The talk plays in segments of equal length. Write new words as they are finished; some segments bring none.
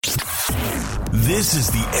This is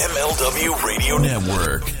the MLW Radio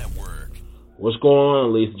Network. What's going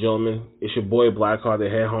on, ladies and gentlemen? It's your boy Blackheart, the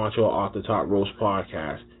head honcho off the Top Roast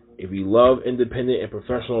podcast. If you love independent and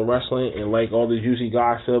professional wrestling and like all the juicy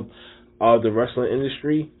gossip of the wrestling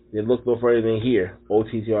industry, then look no further than here,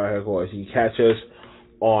 OTTR headquarters. You can catch us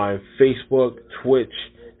on Facebook, Twitch,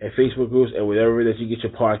 and Facebook groups, and whatever that you get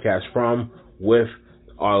your podcast from, with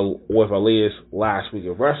our latest Last Week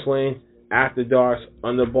of Wrestling, After Darks,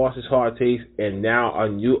 Underboss's Hard Taste, and now our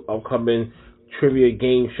new upcoming trivia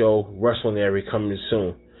game show, WrestleNary, coming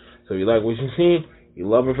soon. So if you like what you see, you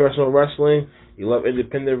love professional wrestling, you love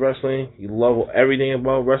independent wrestling, you love everything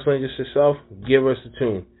about wrestling just yourself, give us a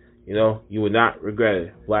tune. You know, you would not regret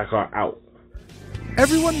it. Blackheart out.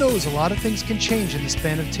 Everyone knows a lot of things can change in the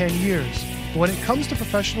span of 10 years. But when it comes to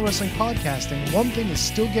professional wrestling podcasting, one thing is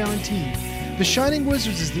still guaranteed. The Shining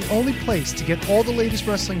Wizards is the only place to get all the latest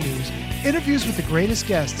wrestling news, interviews with the greatest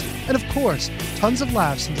guests, and of course, tons of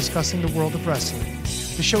laughs in discussing the world of wrestling.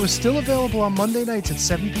 The show is still available on Monday nights at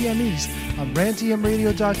 7 p.m. East on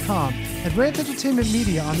rantemradio.com and Rant Entertainment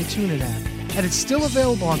Media on the TuneIn app, and it's still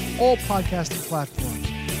available on all podcasting platforms.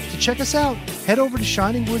 To check us out, head over to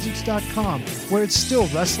shiningwizards.com, where it's still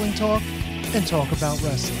wrestling talk and talk about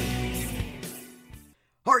wrestling.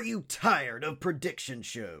 Are you tired of prediction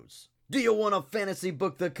shows? Do you want to fantasy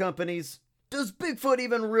book the companies? Does Bigfoot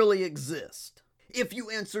even really exist? If you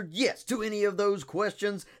answered yes to any of those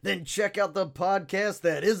questions, then check out the podcast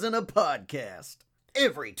that isn't a podcast.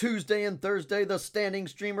 Every Tuesday and Thursday, the standing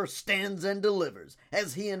streamer stands and delivers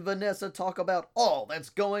as he and Vanessa talk about all that's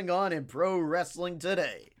going on in pro wrestling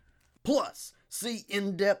today. Plus, see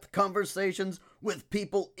in-depth conversations with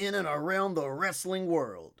people in and around the wrestling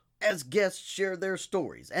world, as guests share their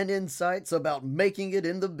stories and insights about making it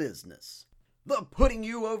in the business. The Putting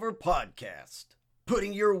You Over podcast.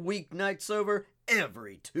 Putting your weeknights over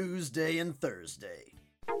every Tuesday and Thursday.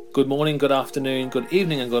 Good morning, good afternoon, good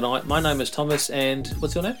evening, and good night. My name is Thomas, and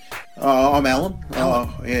what's your name? I'm Alan. Alan.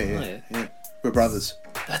 Oh, yeah. We're brothers.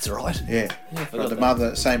 That's right. Yeah. Forgot Got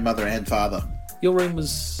that. same mother and father. Your room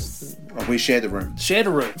was... Oh, we shared the room. Shared a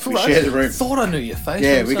room. We shared the room. Thought I knew your face.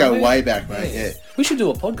 Yeah, from we somewhere. go way back, mate. Yeah. We should do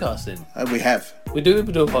a podcast then. We have. We do a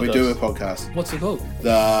podcast. We do a podcast. What's it called?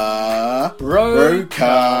 The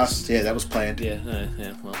Roadcast. Yeah, that was planned. Yeah,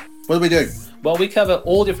 well. What do we do? Well, we cover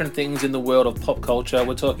all different things in the world of pop culture.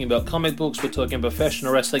 We're talking about comic books, we're talking about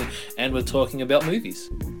professional wrestling, and we're talking about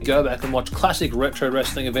movies. Go back and watch classic retro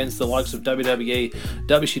wrestling events, the likes of WWE,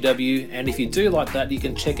 WCW, and if you do like that, you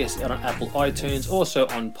can check us out on Apple iTunes, also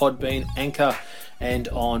on Podbean, Anchor, and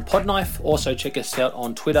on Podknife. Also check us out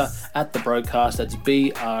on Twitter at The Broadcast. That's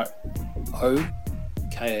BROKAST.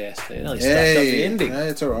 Nearly stuffed up the ending. No,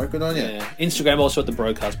 it's alright, good on you. Yeah. Instagram also at The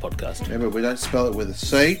Broadcast Podcast. Remember, we don't spell it with a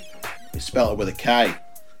C, we spell it with a K.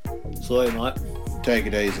 Sorry, mate. Take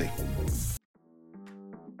it easy.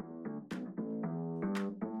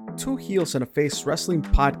 Two Heels and a Face Wrestling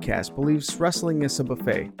Podcast believes wrestling is a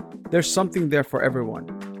buffet. There's something there for everyone.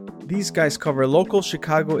 These guys cover local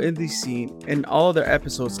Chicago indie scene, and all of their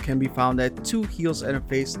episodes can be found at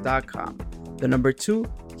twoheelsandaface.com. The number 2,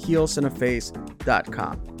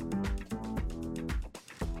 heelsandaface.com.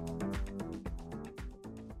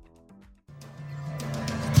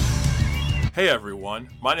 Hey everyone,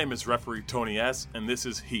 my name is Referee Tony S, and this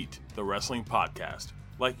is Heat, the wrestling podcast.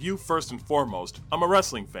 Like you, first and foremost, I'm a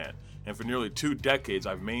wrestling fan, and for nearly 2 decades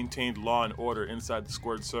I've maintained law and order inside the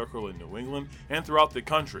squared circle in New England and throughout the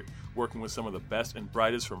country, working with some of the best and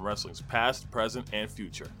brightest from wrestling's past, present, and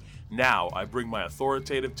future. Now I bring my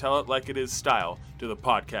authoritative tell-it-like-it-is style to the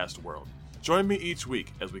podcast world. Join me each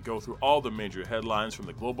week as we go through all the major headlines from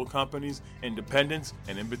the global companies, independents,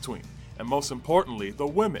 and in between. And most importantly, the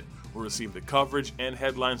women will receive the coverage and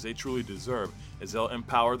headlines they truly deserve as they'll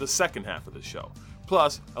empower the second half of the show.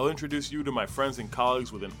 Plus, I'll introduce you to my friends and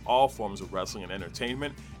colleagues within all forms of wrestling and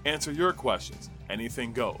entertainment, answer your questions,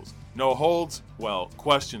 anything goes. No holds, well,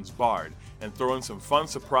 questions barred, and throw in some fun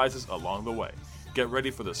surprises along the way. Get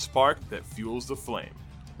ready for the spark that fuels the flame.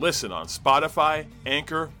 Listen on Spotify,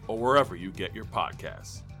 Anchor, or wherever you get your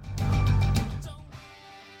podcasts.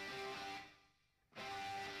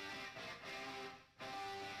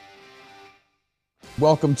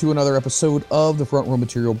 Welcome to another episode of the Front Row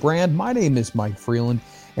Material brand. My name is Mike Freeland,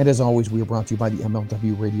 and as always, we are brought to you by the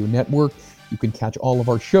MLW Radio Network. You can catch all of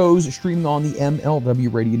our shows streaming on the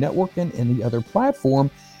MLW Radio Network and any other platform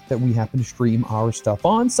that we happen to stream our stuff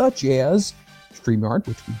on, such as StreamYard,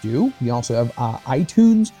 which we do. We also have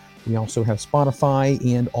iTunes. We also have Spotify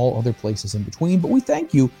and all other places in between. But we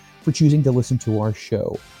thank you for choosing to listen to our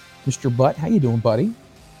show. Mr. Butt, how you doing, buddy?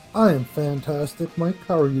 I am fantastic, Mike.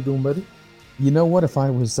 How are you doing, buddy? You know what? If I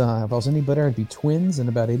was any better, I'd be twins and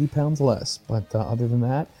about 80 pounds less. But other than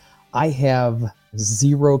that, I have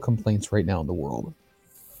zero complaints right now in the world.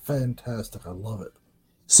 Fantastic. I love it.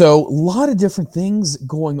 So a lot of different things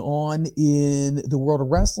going on in the world of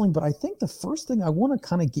wrestling, but I think the first thing I want to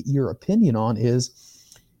kind of get your opinion on is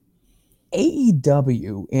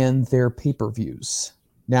AEW and their pay-per-views.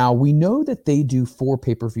 Now, we know that they do 4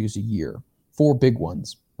 pay-per-views a year, 4 big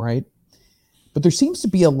ones, right? But there seems to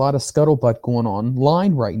be a lot of scuttlebutt going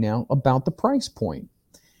online right now about the price point.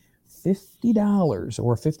 $50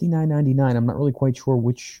 or $59.99. I'm not really quite sure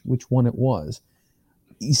which one it was.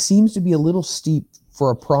 It seems to be a little steep for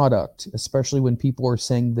a product, especially when people are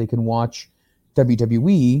saying they can watch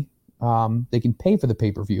WWE. They can pay for the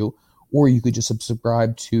pay-per-view, or you could just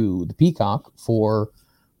subscribe to the Peacock for,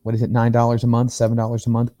 what is it, $9 a month, $7 a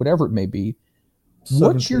month, whatever it may be.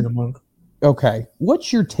 What's your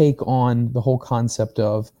take on the whole concept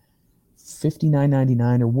of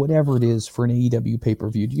 $59.99 or whatever it is for an AEW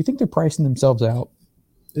pay-per-view? Do you think they're pricing themselves out?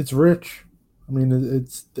 It's rich. I mean,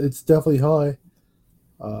 it's definitely high.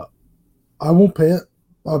 I won't pay it.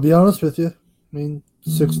 I'll be honest with you. I mean,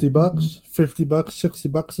 $60, $50,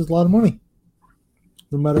 $60 is a lot of money.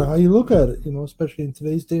 No matter how you look at it, especially in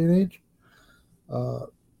today's day and age.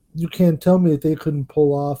 You can't tell me that they couldn't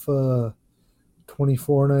pull off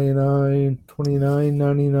 $24.99,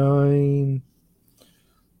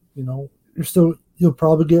 $29.99. You'll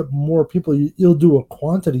probably get more people. You'll do a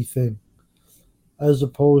quantity thing as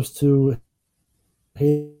opposed to,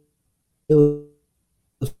 hey, do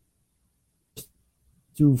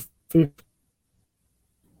 50.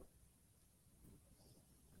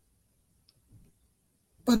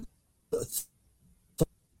 But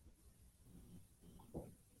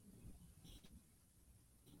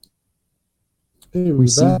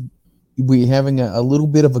we having a little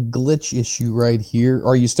bit of a glitch issue right here.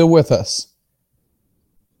 Are you still with us?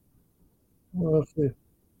 Okay.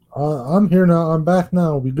 I'm here now. I'm back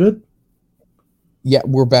now. We good? Yeah,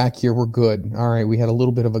 we're back here. We're good. All right. We had a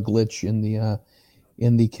little bit of a glitch in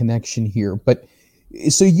the connection here, but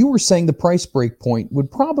so you were saying the price break point would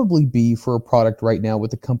probably be for a product right now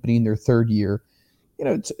with the company in their 3rd year,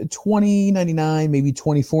 it's $20.99, maybe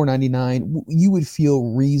 $24.99. You would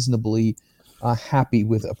feel reasonably happy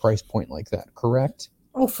with a price point like that, correct?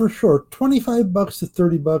 Oh, for sure. $25 to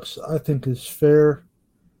 $30, I think, is fair.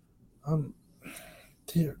 Do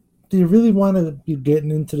you really want to be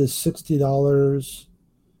getting into the $60, $50,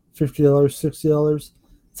 $60?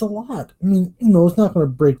 It's a lot. I mean, it's not going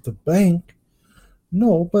to break the bank.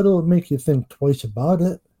 No, but it'll make you think twice about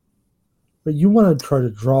it. But you want to try to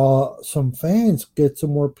draw some fans, get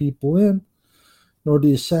some more people in. Nor do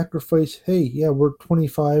you sacrifice, hey, yeah, we're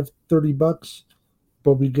 $25, $30,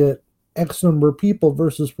 but we get X number of people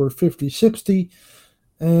versus we're 50, 60,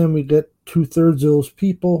 and we get 2/3 of those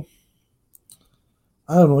people.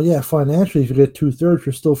 I don't know, yeah, financially, if you get 2/3,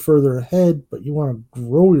 you're still further ahead, but you want to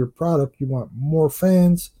grow your product, you want more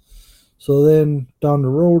fans. So then down the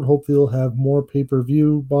road, hopefully you'll have more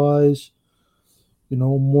pay-per-view buys,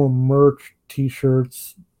 more merch,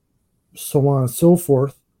 t-shirts, so on and so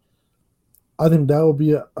forth. I think that would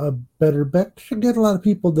be a better bet. You should get a lot of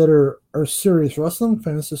people that are serious wrestling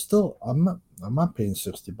fans. So still, I'm not paying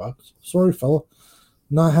 $60. Sorry, fella,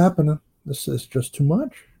 not happening. This is just too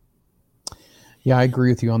much. Yeah, I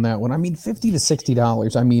agree with you on that one. I mean, $50 to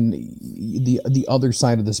 $60. I mean, the other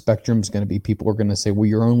side of the spectrum is going to be people are going to say,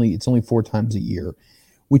 well, it's only 4 times a year,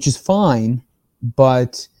 which is fine.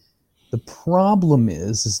 But the problem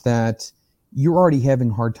is that you're already having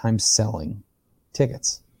a hard time selling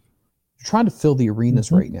tickets. You're trying to fill the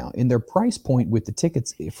arenas right now, and their price point with the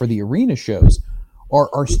tickets for the arena shows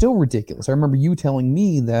are still ridiculous. I remember you telling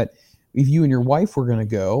me that if you and your wife were going to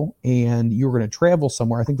go and you were going to travel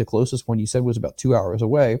somewhere, I think the closest one you said was about 2 hours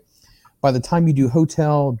away. By the time you do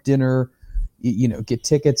hotel, dinner, get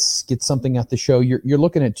tickets, get something at the show, you're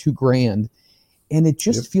looking at $2,000, and it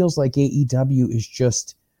just feels like AEW is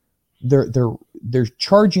just they're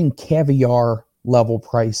charging caviar level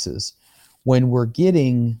prices when we're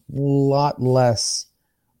getting a lot less.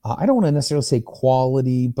 I don't want to necessarily say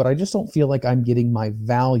quality, but I just don't feel like I'm getting my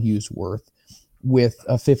values worth with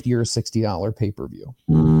a $50 or $60 pay-per-view.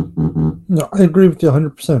 No, I agree with you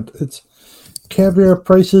 100%. It's caviar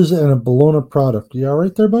prices and a Bologna product. You all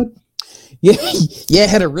right there, bud? Yeah, I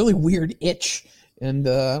had a really weird itch, and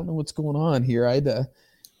I don't know what's going on here. I had to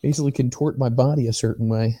basically contort my body a certain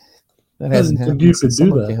way. That hasn't happened you since could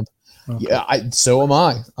do summer that. camp. Okay. Yeah, so am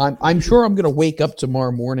I. I'm sure I'm going to wake up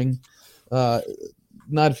tomorrow morning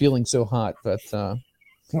not feeling so hot, but I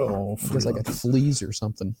guess I got fleas or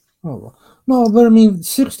something. Oh, no, but I mean,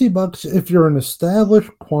 $60 if you're an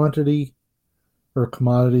established quantity or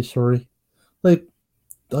commodity, sorry. Like,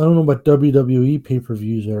 I don't know what WWE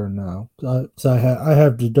pay-per-views are now. So I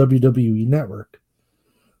have the WWE network,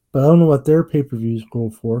 but I don't know what their pay-per-views go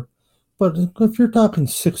for. But if you're talking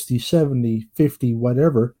 60, 70, 50,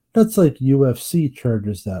 whatever, that's like UFC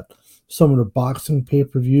charges that. Some of the boxing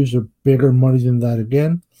pay-per-views are bigger money than that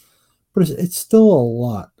again, but it's still a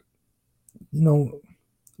lot. You know,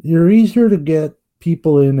 you're easier to get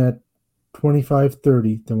people in at 25,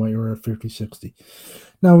 30 than what you were at 50, 60.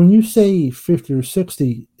 Now, when you say 50 or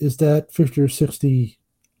 60, is that 50 or 60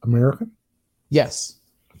 American? Yes.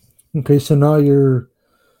 Okay, so now you're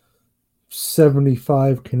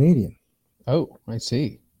 75 Canadian. Oh, I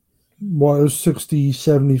see. Well, 60,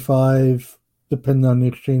 75, depending on the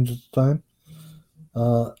exchange at the time.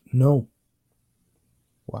 No.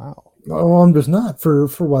 Wow. Oh, I'm just not. For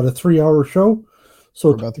what, a 3-hour show?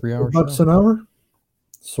 So for about 3 hours. $2 an hour?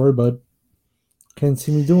 Sorry, bud. Can't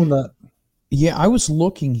see me doing that. Yeah, I was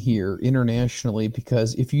looking here internationally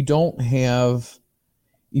because if you don't have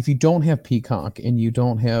Peacock and you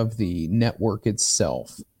don't have the network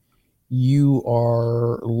itself, you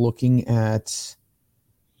are looking at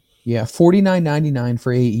 $49.99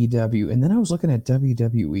 for AEW. And then I was looking at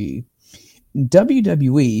WWE.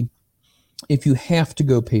 WWE, if you have to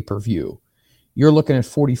go pay-per-view, you're looking at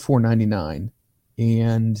 $44.99.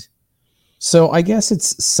 And so I guess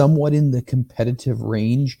it's somewhat in the competitive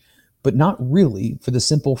range, but not really, for the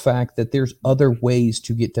simple fact that there's other ways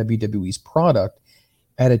to get WWE's product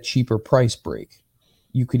at a cheaper price break.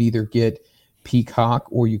 You could either get Peacock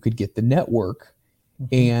or you could get the network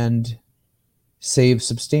and save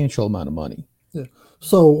substantial amount of money. Yeah.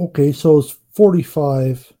 So it's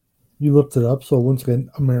 45. You looked it up. So once again,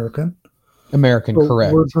 American, so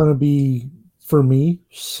correct. We're going to be, for me,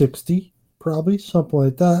 60, probably, something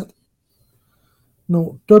like that.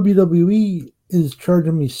 No, WWE is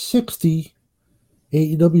charging me 60.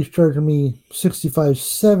 AEW is charging me 65,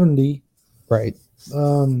 70. Right.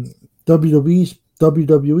 WWE's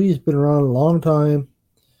been around a long time.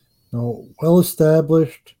 Well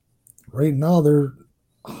established. Right now they're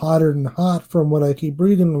hotter than hot from what I keep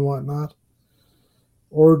reading and whatnot.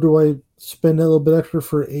 Or do I spend a little bit extra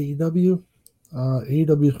for AEW?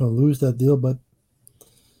 AEW is going to lose that deal, but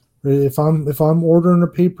if I'm ordering a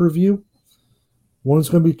pay-per-view, one's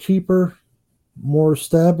going to be cheaper, more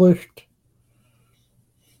established.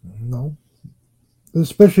 No.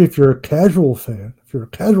 Especially if you're a casual fan. If you're a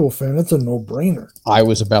casual fan, it's a no-brainer. I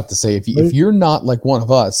was about to say, if you're not like one of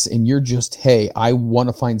us and you're just, hey, I want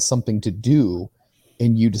to find something to do,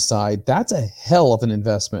 and you decide, that's a hell of an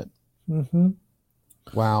investment. Mm-hmm.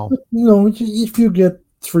 Wow. But, if you get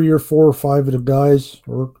 3 or 4 or 5 of the guys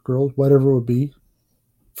or girls, whatever it would be,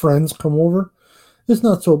 friends come over, it's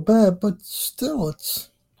not so bad, but still,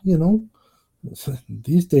 it's,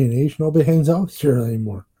 these day and age, nobody hangs out here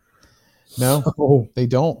anymore. No, so, they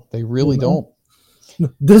don't. They really don't.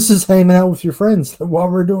 This is hanging out with your friends. What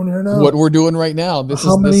we're doing here now. What we're doing right now.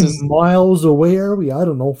 How many miles away are we? I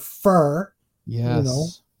don't know. Far.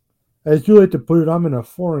 Yes. As you like to put it, I'm in a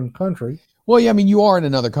foreign country. Well, yeah, I mean, you are in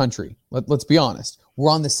another country. Let's be honest. We're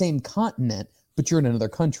on the same continent, but you're in another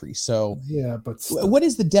country. So, yeah, but still. What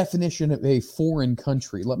is the definition of a foreign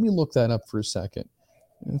country? Let me look that up for a second.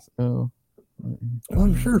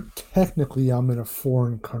 I'm sure technically I'm in a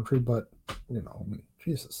foreign country, but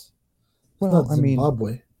Jesus. Well, not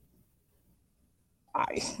Zimbabwe.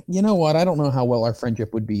 You know what? I don't know how well our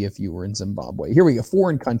friendship would be if you were in Zimbabwe. Here we go.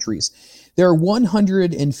 Foreign countries. There are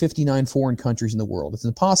 159 foreign countries in the world. It's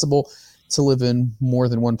impossible to live in more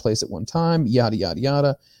than one place at one time. Yada, yada,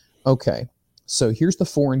 yada. Okay. So here's the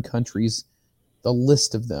foreign countries, the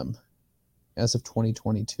list of them as of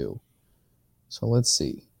 2022. So let's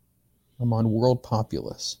see. I'm on World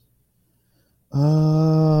Populace.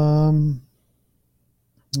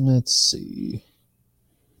 Let's see.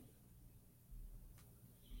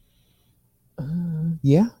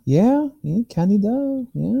 Canada,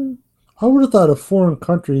 yeah. I would have thought a foreign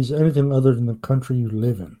country is anything other than the country you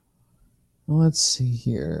live in. Let's see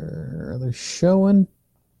here. They're showing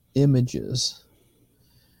images.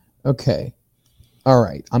 Okay. All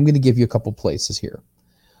right. I'm going to give you a couple places here.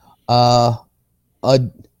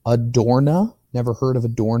 Adorna. Never heard of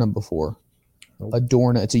Adorna before. Nope.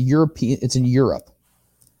 Adorna. It's in Europe.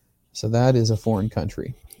 So that is a foreign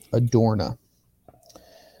country. Adorna.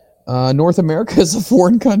 North America is a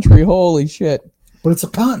foreign country. Holy shit. But it's a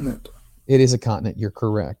continent. It is a continent. You're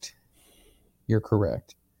correct.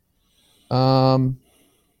 There's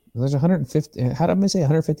 150. How did I say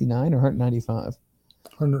 159 or 195?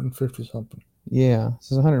 150 something. Yeah,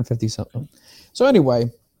 this is 150 something. So anyway,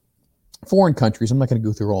 foreign countries. I'm not going to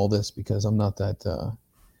go through all this because I'm not that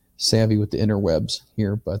savvy with the interwebs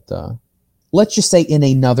here, but let's just say in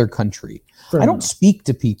another country. I don't speak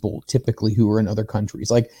to people typically who are in other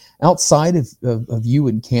countries. Like outside of you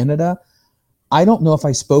in Canada, I don't know if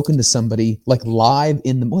I've spoken to somebody like live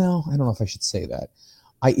in the, well, I don't know if I should say that.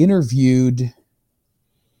 I interviewed,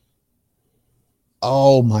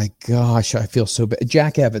 oh my gosh, I feel so bad.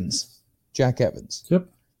 Jack Evans. Yep.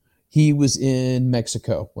 He was in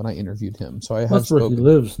Mexico when I interviewed him. So I have That's where he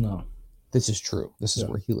lives now. This is true. This is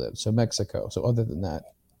where he lives. So Mexico. So other than that,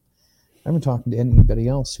 I haven't talked to anybody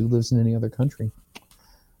else who lives in any other country.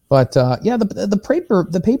 But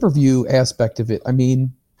the pay-per-view aspect of it, I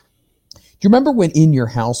mean, do you remember when In Your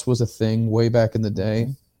House was a thing way back in the day?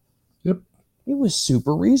 Yep. It was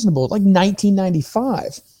super reasonable, like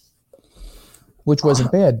 1995, which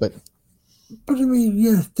wasn't bad, but I mean,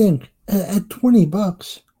 yeah, think at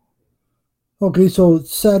 $20. Okay, so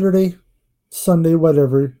it's Saturday, Sunday,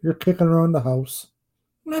 whatever. You're kicking around the house.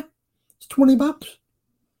 It's $20,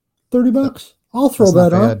 $30. I'll throw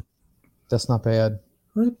that on. That's not bad,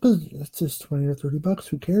 right? Because it's just $20 or $30.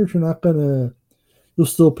 Who cares? You're not gonna. You'll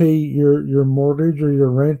still pay your mortgage or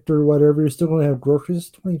your rent or whatever. You're still going to have groceries.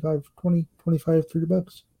 $25,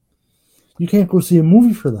 $30. You can't go see a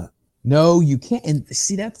movie for that. No, you can't. And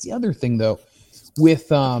see, that's the other thing, though. With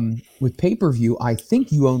pay-per-view, I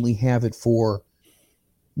think you only have it for.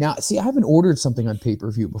 Now, see, I haven't ordered something on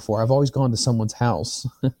pay-per-view before. I've always gone to someone's house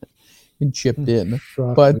and chipped in.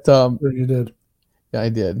 But you did. Yeah, I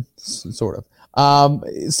did, sort of.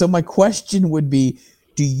 So my question would be,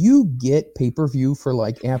 do you get pay-per-view for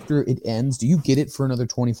like after it ends? Do you get it for another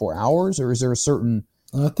 24 hours, or is there a certain?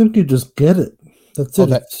 I think you just get it. That's it.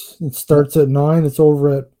 It starts at 9. It's over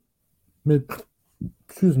at midnight.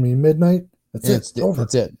 That's it.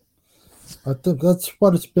 That's it. I think that's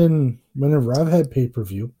what it's been whenever I've had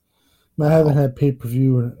pay-per-view. I haven't had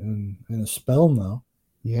pay-per-view in a spell now.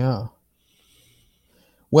 Yeah.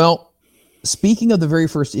 Well, speaking of the very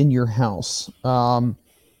first In Your House,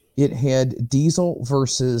 it had Diesel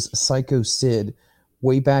versus Psycho Sid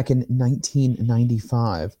way back in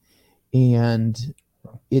 1995, and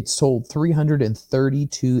it sold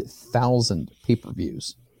 332,000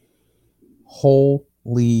 pay-per-views.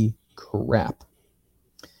 Holy crap.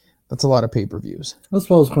 That's a lot of pay-per-views. That's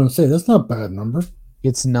what I was going to say. That's not a bad number.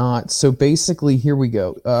 It's not. So basically, here we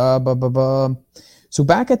go. So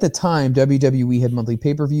back at the time, WWE had monthly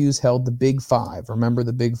pay-per-views, held the Big Five. Remember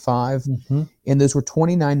the Big Five? Mm-hmm. And those were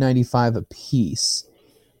 $29.95 a piece,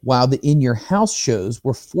 while the In Your House shows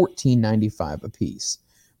were $14.95 a piece.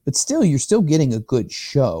 But still, you're still getting a good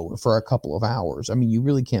show for a couple of hours. I mean, you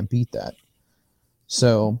really can't beat that.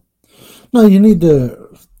 So, no, you need to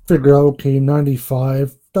figure out, okay,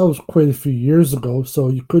 95, that was quite a few years ago, so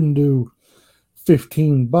you couldn't do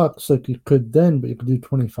 $15 like you could then, but you could do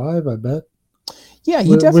 25, I bet. Yeah,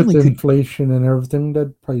 you definitely with could. Inflation and everything,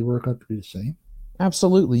 that'd probably work out to be the same.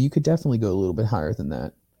 Absolutely. You could definitely go a little bit higher than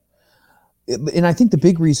that. And I think the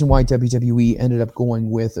big reason why WWE ended up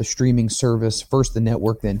going with a streaming service, first the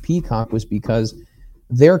network, then Peacock, was because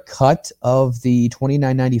their cut of the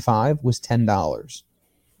 $29.95 was $10.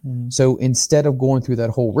 So instead of going through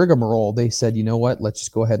that whole rigmarole, they said, you know what, let's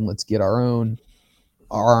just go ahead and let's get our own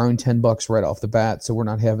 $10 right off the bat, so we're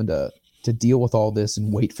not having to deal with all this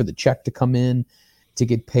and wait for the check to come in to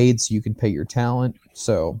get paid so you can pay your talent.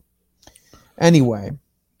 So anyway.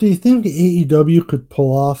 Do you think AEW could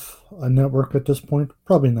pull off a network at this point?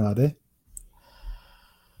 Probably not, eh?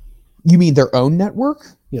 You mean their own network?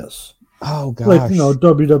 Yes. Oh, gosh. Like,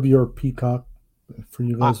 WWE or Peacock for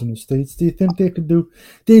you guys in the States. Do you think they could do...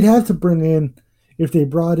 They'd have to bring in... If they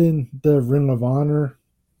brought in the Ring of Honor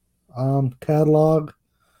catalog,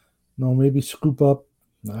 maybe scoop up,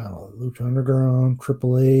 I don't know, Lucha Underground,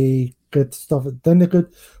 AAA, get stuff, then they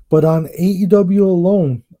could. But on AEW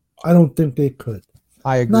alone, I don't think they could.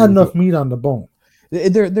 I agree. Not enough meat on the bone.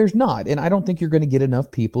 There's not. And I don't think you're going to get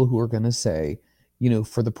enough people who are going to say,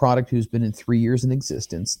 for the product who's been in 3 years in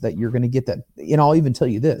existence, that you're going to get that. And I'll even tell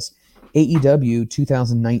you this. AEW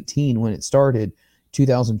 2019, when it started,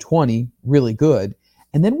 2020, really good.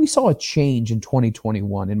 And then we saw a change in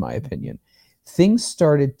 2021, in my opinion. Things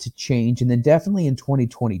started to change, and then definitely in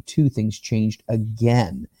 2022, things changed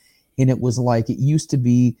again. And it was like it used to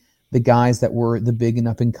be the guys that were the big and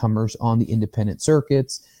up-and-comers on the independent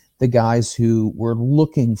circuits, the guys who were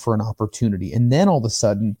looking for an opportunity. And then all of a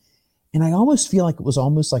sudden, and I almost feel like it was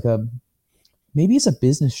almost like maybe it's a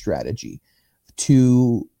business strategy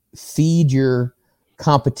to feed your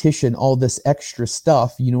competition all this extra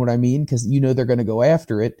stuff, you know what I mean? Because they're going to go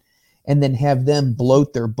after it, and then have them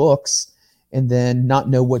bloat their books and then not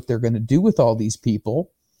know what they're going to do with all these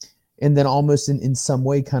people. and then almost in some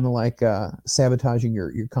way kind of like sabotaging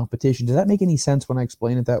your competition. Does that make any sense when I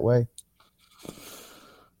explain it that way?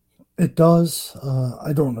 It does.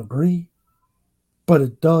 I don't agree, but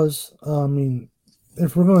it does. I mean,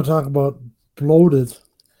 if we're going to talk about bloated,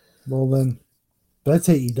 well then, that's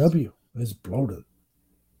AEW is bloated.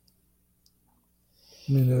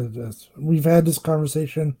 I mean, we've had this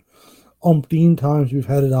conversation umpteen times. We've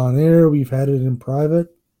had it on air. We've had it in private.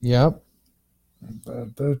 Yep.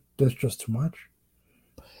 That's just too much.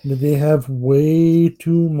 They have way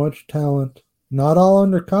too much talent. Not all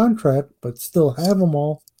under contract, but still have them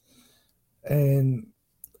all. And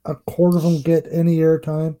a quarter of them get any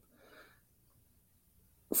airtime.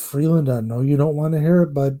 Freeland, I know you don't want to hear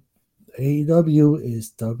it, but AEW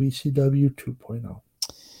is WCW 2.0.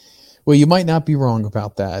 Well, you might not be wrong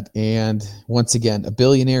about that. And once again, a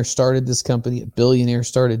billionaire started this company. A billionaire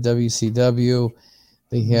started WCW.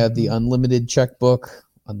 They had the unlimited checkbook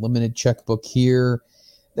here.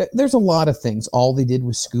 There's a lot of things. All they did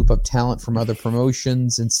was scoop up talent from other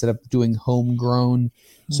promotions instead of doing homegrown.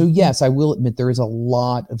 So yes, I will admit there is a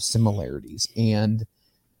lot of similarities. And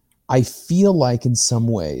I feel like in some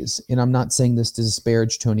ways, and I'm not saying this to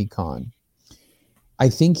disparage Tony Khan, I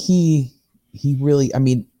think he really, I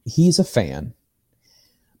mean, he's a fan.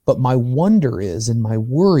 But my wonder is, and my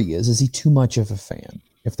worry is he too much of a fan,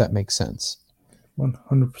 if that makes sense?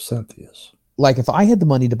 100% he is. Like if I had the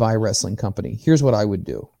money to buy a wrestling company, here's what I would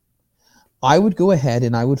do. I would go ahead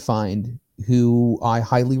and I would find who I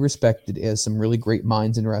highly respected as some really great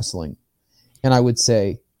minds in wrestling. And I would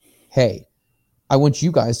say, hey, I want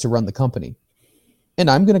you guys to run the company. And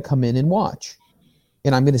I'm going to come in and watch.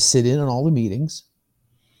 And I'm going to sit in on all the meetings.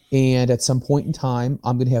 And at some point in time,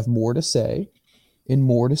 I'm going to have more to say,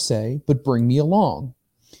 but bring me along.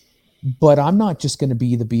 But I'm not just going to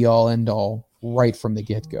be the be-all, end-all right from the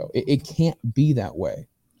get-go. It can't be that way.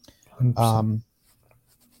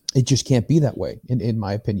 It just can't be that way, in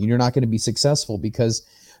my opinion. You're not going to be successful because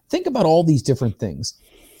think about all these different things.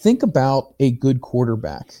 Think about a good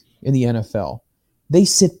quarterback in the NFL. They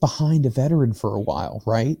sit behind a veteran for a while,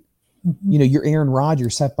 right? Mm-hmm. You know, your Aaron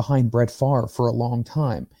Rodgers sat behind Brett Favre for a long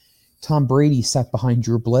time. Tom Brady sat behind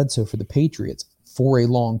Drew Bledsoe for the Patriots for a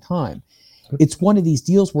long time. It's one of these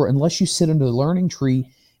deals where unless you sit under the learning tree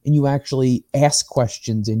and you actually ask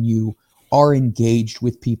questions and you are engaged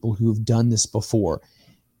with people who've done this before,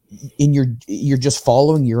 and you're just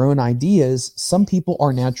following your own ideas, some people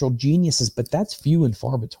are natural geniuses, but that's few and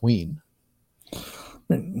far between.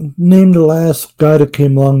 Name the last guy that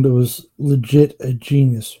came along that was legit a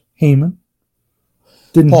genius. Heyman.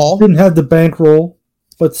 Didn't have the bankroll,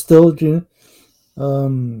 but still a genius.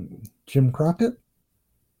 Jim Crockett.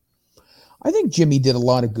 I think Jimmy did a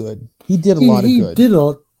lot of good. He did a lot of good. He did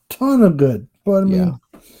a ton of good. But I mean,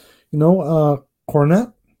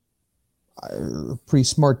 Cornette. Pretty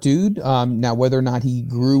smart dude. Now, whether or not he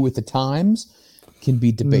grew with the times can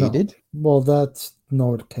be debated. No.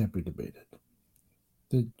 Well, it can't be debated.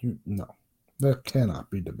 That cannot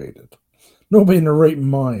be debated. Nobody in the right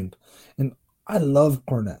mind. And I love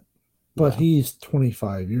Cornette, but he's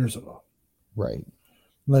 25 years ago. Right.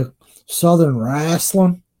 Like Southern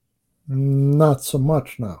wrestling, not so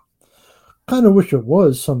much now. Kind of wish it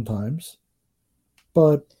was sometimes,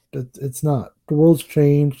 but it's not. The world's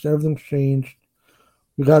changed. Everything's changed.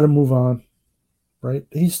 We got to move on, right?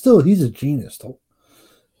 He's a genius, though.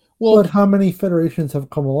 Well, but how many federations have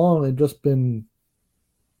come along and just been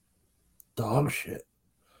dog shit?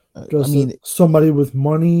 Somebody with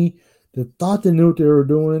money that thought they knew what they were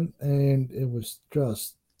doing, and it was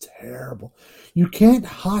just terrible. You can't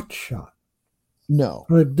hot shot. No.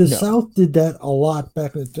 South did that a lot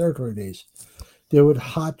back in the territory days. They would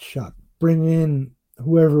hot shot, bring in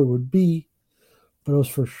whoever it would be, but it was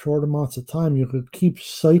for short amounts of time. You could keep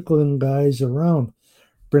cycling guys around.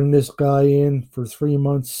 Bring this guy in for 3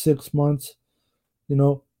 months, 6 months,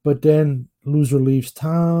 but then loser leaves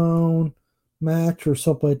town, match or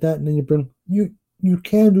something like that, and then you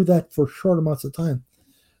can do that for short amounts of time.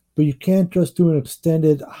 But you can't just do an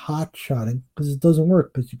extended hot shotting because it doesn't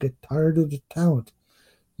work because you get tired of the talent.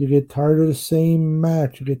 You get tired of the same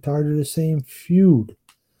match. You get tired of the same feud.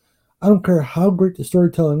 I don't care how great the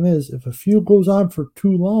storytelling is. If a feud goes on for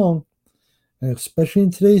too long, and especially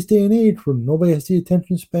in today's day and age where nobody has the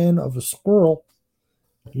attention span of a squirrel,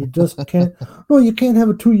 you just can't. No, you can't have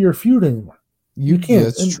a 2-year feud anymore. You can't.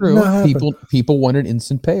 That's true. People want an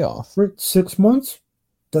instant payoff. Right, 6 months,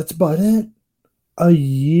 that's about it. A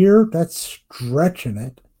year, that's stretching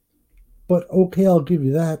it. But okay, I'll give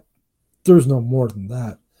you that. There's no more than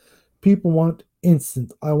that. People want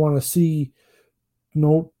instant. I want to see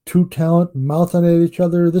two talent mouthing at each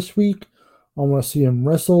other this week. I want to see them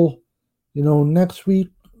wrestle Next week,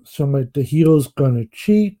 the heel's going to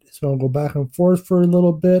cheat. It's going to go back and forth for a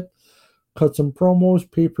little bit, cut some promos,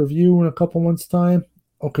 pay-per-view in a couple months' time.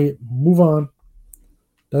 Okay, move on.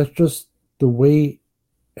 That's just the way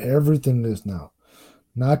everything is now.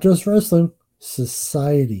 Not just wrestling,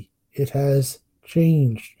 society. It has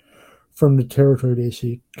changed from the territory they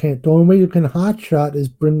see. The only way you can hotshot is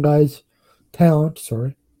bring guys talent,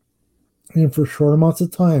 in for short amounts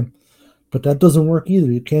of time. But that doesn't work either.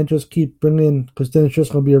 You can't just keep bringing, because then it's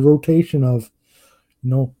just going to be a rotation of,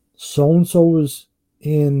 so-and-so was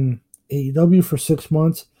in AEW for 6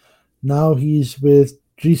 months. Now he's with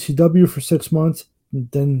GCW for 6 months.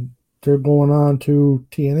 Then they're going on to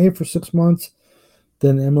TNA for 6 months.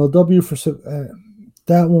 Then MLW for 6.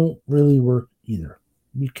 That won't really work either.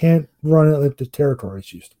 You can't run it like the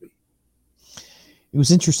territories used to be. It was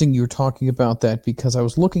interesting you were talking about that because I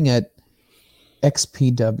was looking at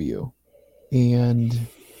XPW. And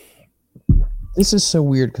this is so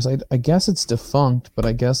weird because I guess it's defunct, but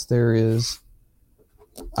I guess there is,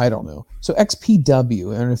 I don't know. So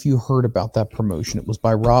XPW, I don't know if you heard about that promotion. It was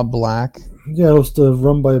by Rob Black. Yeah, it was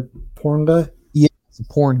run by a porn guy. Yeah, it's a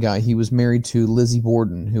porn guy. He was married to Lizzie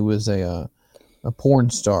Borden, who was a porn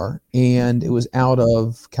star, and it was out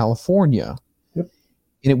of California. Yep.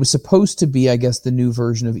 And it was supposed to be, I guess, the new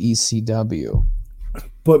version of ECW.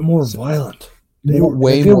 But more violent.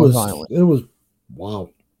 Way more violent. It was wow.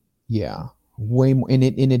 Yeah, way more, and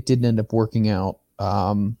it didn't end up working out.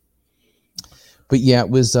 But yeah, it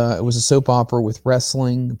was a soap opera with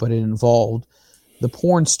wrestling, but it involved the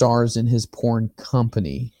porn stars in his porn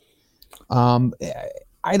company. I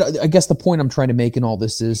guess the point I'm trying to make in all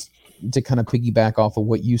this is to kind of piggyback off of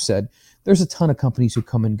what you said. There's a ton of companies who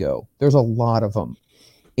come and go. There's a lot of them,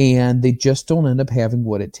 and they just don't end up having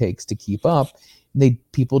what it takes to keep up.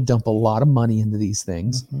 People dump a lot of money into these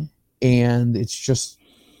things, and it's just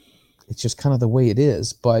kind of the way it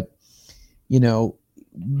is. But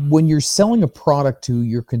when you're selling a product to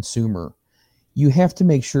your consumer, you have to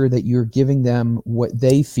make sure that you're giving them what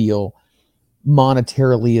they feel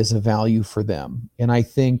monetarily is a value for them. And I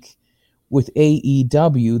think with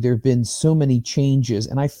AEW, there have been so many changes,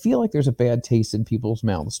 and I feel like there's a bad taste in people's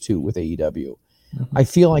mouths too with AEW. I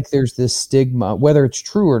feel like there's this stigma, whether it's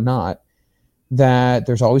true or not, that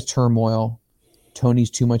there's always turmoil. Tony's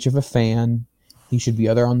too much of a fan. He should be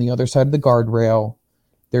on the other side of the guardrail.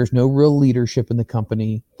 There's no real leadership in the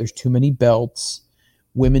company. There's too many belts.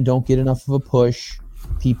 Women don't get enough of a push.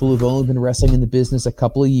 People who've only been wrestling in the business a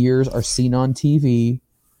couple of years are seen on TV.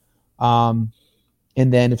 And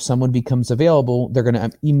then if someone becomes available, they're going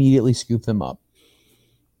to immediately scoop them up.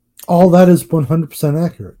 All that is 100%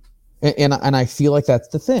 accurate. And I feel like that's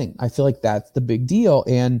the thing. I feel like that's the big deal.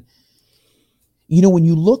 And when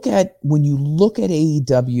you look at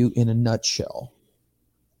AEW in a nutshell,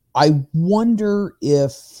 I wonder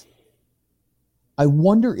if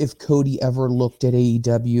Cody ever looked at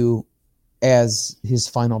AEW as his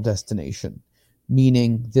final destination,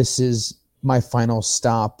 meaning this is my final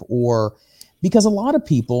stop, or because a lot of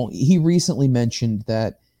people, he recently mentioned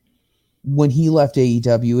that when he left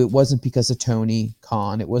AEW, it wasn't because of Tony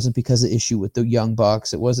Khan, it wasn't because of issue with the Young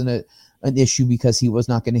Bucks, it wasn't an issue because he was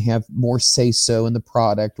not going to have more say-so in the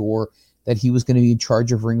product or that he was going to be in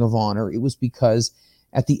charge of Ring of Honor. It was because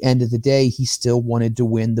at the end of the day, he still wanted to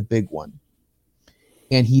win the big one.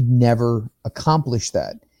 And he'd never accomplished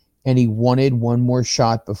that. And he wanted one more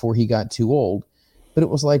shot before he got too old. But it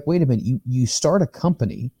was like, wait a minute, you start a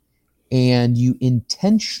company and you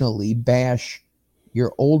intentionally bash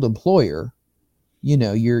your old employer.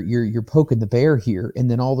 You're poking the bear here.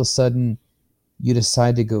 And then all of a sudden you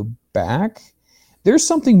decide to go back. There's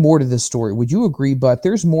something more to this story. Would you agree? But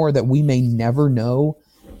there's more that we may never know.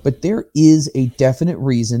 But there is a definite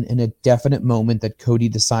reason and a definite moment that Cody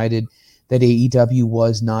decided that AEW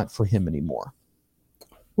was not for him anymore.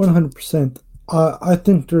 100%. I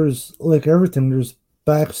think there's, like everything, there's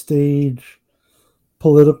backstage,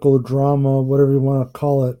 political drama, whatever you want to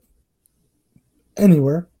call it,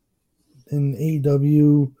 anywhere. In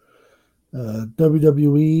AEW,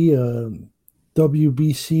 WWE,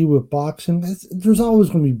 WBC with boxing, there's always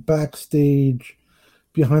going to be backstage,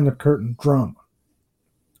 behind the curtain drama.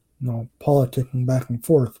 Politicking back and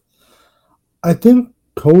forth. I think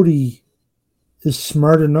Cody is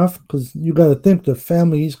smart enough, because you got to think the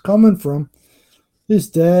family he's coming from, his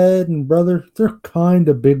dad and brother, they're kind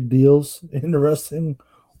of big deals in the wrestling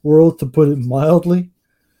world, to put it mildly.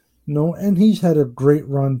 And he's had a great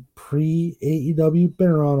run pre-AEW, been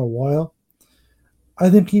around a while.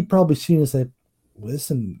 I think he probably seen us like,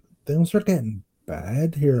 listen, things are getting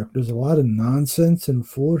bad here. There's a lot of nonsense and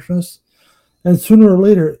foolishness. And sooner or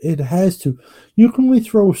later, it has to. You can only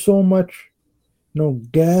throw so much,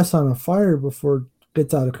 gas on a fire before it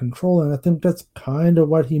gets out of control. And I think that's kind of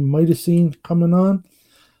what he might have seen coming on.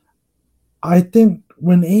 I think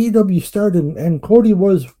when AEW started, and Cody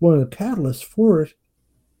was one of the catalysts for it,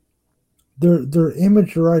 their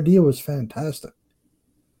image, their idea was fantastic.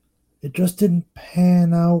 It just didn't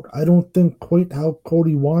pan out. I don't think quite how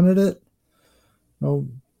Cody wanted it.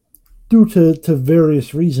 Due to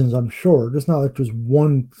various reasons, I'm sure. It's not like there's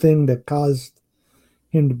one thing that caused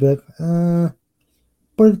him to be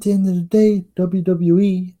but at the end of the day,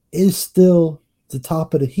 WWE is still the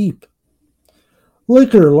top of the heap.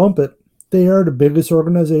 Like it or lump it, they are the biggest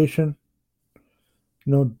organization.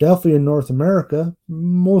 Definitely in North America,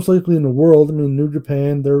 most likely in the world. I mean, New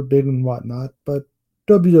Japan, they're big and whatnot, but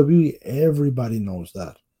WWE, everybody knows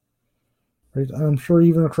that. Right? I'm sure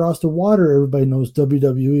even across the water, everybody knows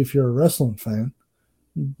WWE if you're a wrestling fan.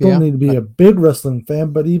 You don't need to be a big wrestling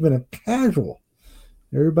fan, but even a casual.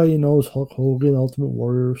 Everybody knows Hulk Hogan, Ultimate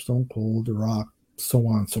Warrior, Stone Cold, The Rock, so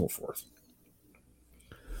on and so forth.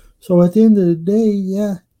 So at the end of the day,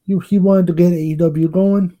 he wanted to get AEW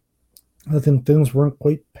going. I think things weren't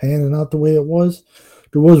quite panning out the way it was.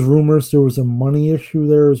 There was rumors there was a money issue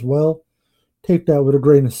there as well. Take that with a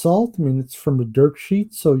grain of salt. I mean, it's from the dirt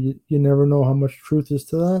sheet, so you never know how much truth is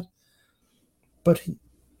to that. But he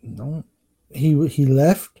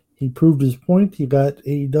left. He proved his point. He got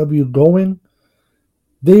AEW going.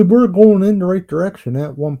 They were going in the right direction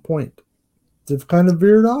at one point. They've kind of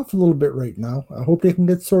veered off a little bit right now. I hope they can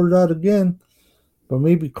get sorted out again. But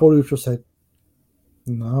maybe Cody was just like,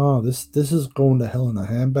 no, this is going to hell in a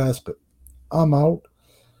handbasket. I'm out.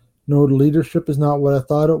 No, the leadership is not what I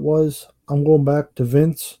thought it was. I'm going back to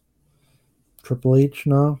Vince, Triple H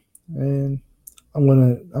now, and I'm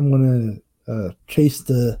gonna chase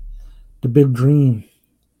the big dream.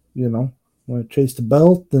 I'm gonna chase the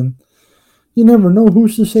belt, and you never know.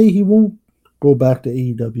 Who's to say he won't go back to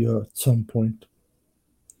AEW at some point?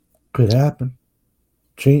 Could happen.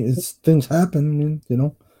 Things happen.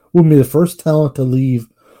 Wouldn't be the first talent to leave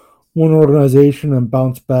one organization and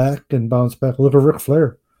bounce back. Look at Ric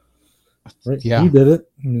Flair. Right? Yeah. He did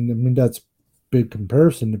it. I mean, that's big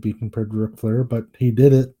comparison to be compared to Ric Flair, but he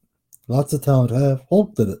did it. Lots of talent have.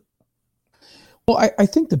 Hulk did it. Well, I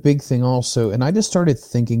think the big thing also, and I just started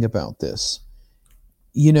thinking about this,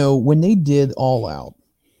 when they did All Out,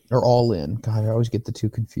 or All In, God, I always get the two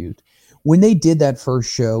confused. When they did that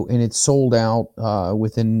first show and it sold out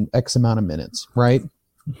within X amount of minutes, right?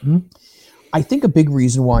 Mm-hmm. I think a big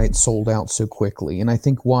reason why it sold out so quickly, and I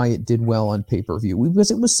think why it did well on pay-per-view,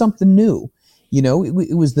 because it was something new.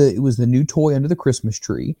 It was the new toy under the Christmas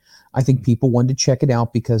tree. I think people wanted to check it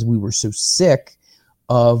out because we were so sick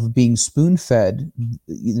of being spoon-fed,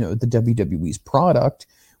 the WWE's product.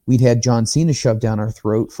 We'd had John Cena shoved down our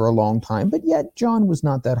throat for a long time, but yet John was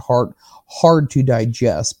not that hard to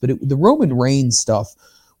digest. But the Roman Reigns stuff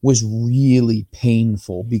was really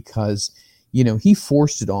painful because, he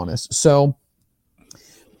forced it on us. So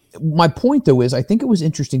my point, though, is I think it was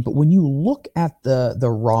interesting, but when you look at the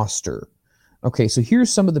roster, okay, so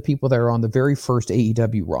here's some of the people that are on the very first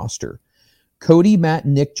AEW roster. Cody, Matt,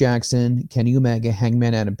 Nick Jackson, Kenny Omega,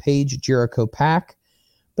 Hangman Adam Page, Jericho Pac.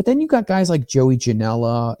 But then you got guys like Joey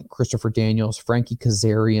Janela, Christopher Daniels, Frankie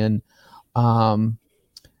Kazarian, Takahiro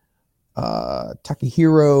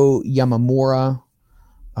Yamamura,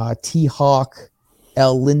 T-Hawk,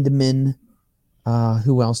 El Lindemann.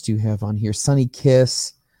 Who else do you have on here? Sonny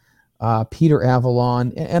Kiss, Peter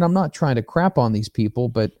Avalon. And I'm not trying to crap on these people,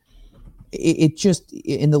 but it just,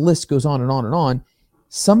 and the list goes on and on and on.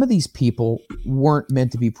 Some of these people weren't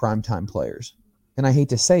meant to be primetime players. And I hate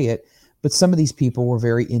to say it, but some of these people were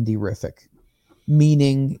very indie-rific,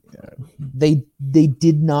 meaning they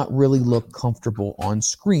did not really look comfortable on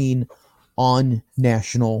screen on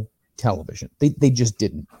national television. They just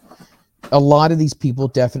didn't. A lot of these people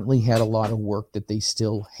definitely had a lot of work that they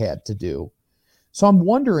still had to do. So I'm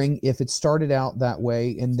wondering if it started out that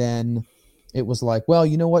way and then it was like, well,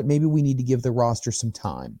 you know what? Maybe we need to give the roster some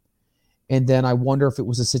time. And then I wonder if it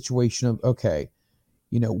was a situation of, okay,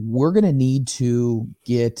 we're going to need to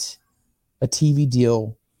get a TV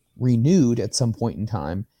deal renewed at some point in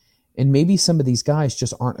time. And maybe some of these guys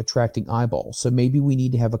just aren't attracting eyeballs. So maybe we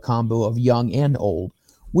need to have a combo of young and old,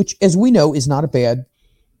 which, as we know, is not a bad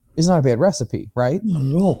recipe, right?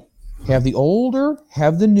 No. Have the older,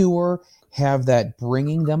 have the newer, have that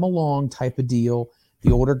bringing them along type of deal.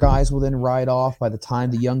 The older guys will then ride off by the time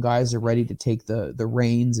the young guys are ready to take the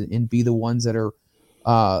reins and be the ones that are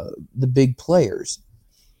the big players.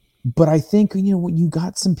 But I think, when you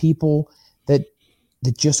got some people that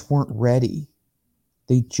just weren't ready.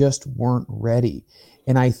 They just weren't ready.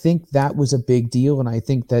 And I think that was a big deal. And I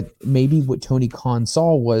think that maybe what Tony Khan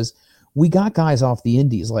saw was we got guys off the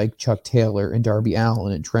indies like Chuck Taylor and Darby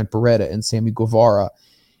Allin and Trent Beretta and Sammy Guevara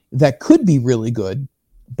that could be really good.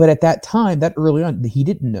 But at that time, that early on, he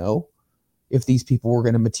didn't know if these people were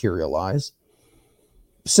going to materialize.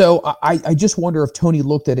 So I just wonder if Tony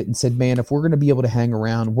looked at it and said, man, if we're going to be able to hang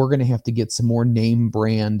around, we're going to have to get some more name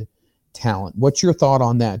brand talent. What's your thought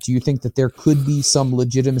on that? Do you think that there could be some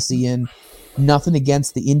legitimacy in nothing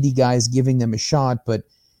against the indie guys giving them a shot, but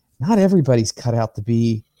not everybody's cut out to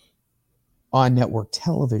be on network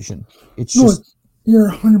television. It's just...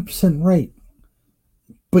 You're 100% right.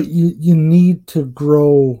 But you need to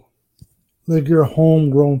grow like your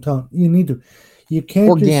homegrown talent. You need to. You can't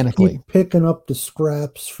organically just keep picking up the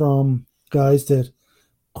scraps from guys that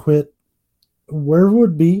quit where it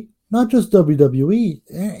would be, not just WWE,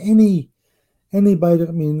 anybody.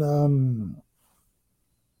 I mean,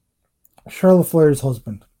 Charlotte Flair's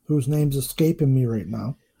husband, whose name's escaping me right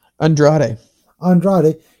now. Andrade.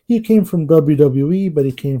 He came from WWE, but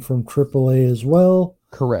he came from AAA as well.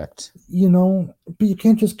 Correct. You know, but you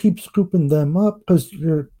can't just keep scooping them up because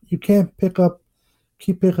you can't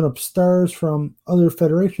keep picking up stars from other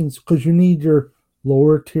federations because you need your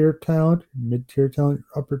lower tier talent, mid tier talent,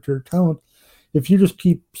 upper tier talent. If you just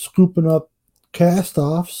keep scooping up cast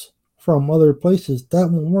offs from other places, that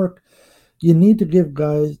won't work. You need to give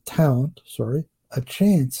guys a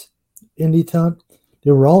chance. Indie talent,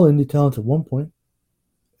 they were all indie talent at one point.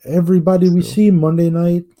 Everybody we see Monday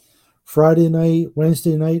night, Friday night,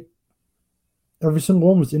 Wednesday night, every single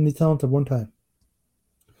one was indie talent at one time.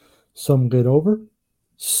 Some get over,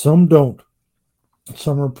 some don't.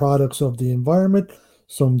 Some are products of the environment,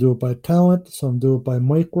 some do it by talent, some do it by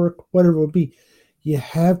mic work, whatever it would be. You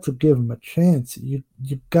have to give them a chance. You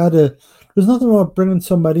gotta. There's nothing wrong with bringing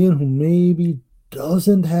somebody in who maybe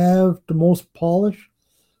doesn't have the most polish,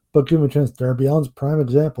 but give him a chance. Darby Allin's a prime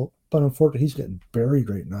example, but unfortunately he's getting buried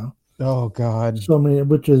right now. Oh God!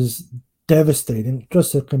 Which is devastating.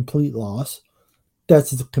 Just a complete loss.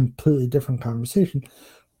 That's a completely different conversation.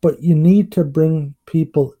 But you need to bring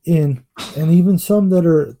people in, and even some that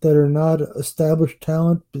are not established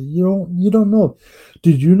talent. But you don't know.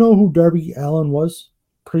 Did you know who Darby Allin was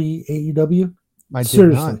pre AEW? I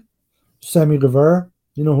did not. Sammy Guevara.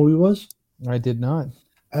 You know who he was? I did not.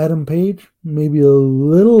 Adam Page, maybe a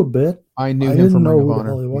little bit. I knew him from Ring of Honor. Who the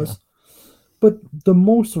hell he was. Yeah. But the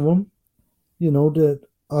most of them,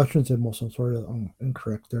 I shouldn't say most of them. Sorry, I'm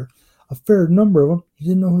incorrect there. A fair number of them, you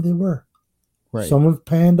didn't know who they were. Right. Some have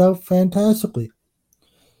panned out fantastically.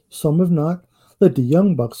 Some have not. Like the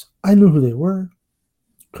Young Bucks, I knew who they were.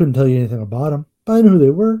 Couldn't tell you anything about them, but I knew who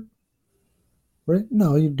they were. Right?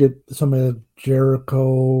 Now you get somebody like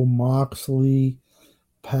Jericho, Moxley,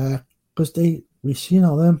 Pac, because we seen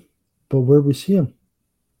all them, but where we see them?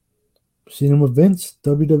 Seen them with Vince,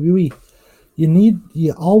 WWE.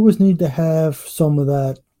 You always need to have some of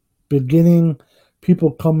that beginning,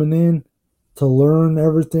 people coming in to learn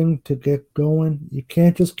everything, to get going. You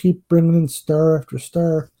can't just keep bringing in star after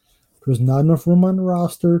star. There's not enough room on the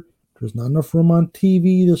roster. There's not enough room on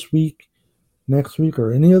TV this week, next week,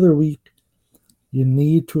 or any other week. You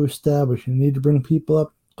need to establish. You need to bring people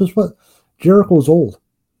up. Because what? Jericho's old.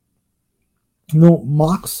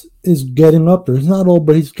 Mox is getting up there. He's not old,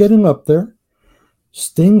 but he's getting up there.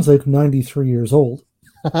 Sting's like 93 years old.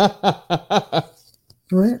 Right?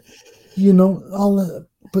 All that.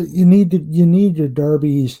 But you need your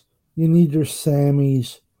Darbys, you need your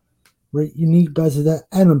Sammys, right? You need guys like that.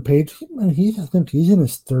 Adam Page, I think he's in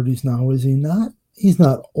his 30s now, is he not? He's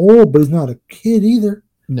not old, but he's not a kid either.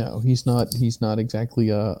 No, he's not. He's not exactly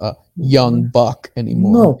a young buck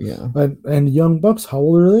anymore. No, yeah. And young bucks, how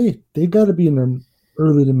old are they? They got to be in their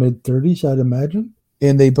early to mid 30s, I'd imagine.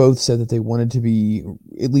 And they both said that they wanted to be,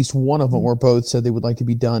 at least one of them, or both said they would like to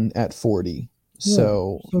be done at 40.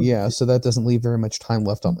 So that doesn't leave very much time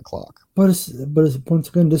left on the clock. But it's once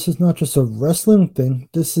again, this is not just a wrestling thing.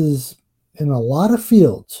 This is in a lot of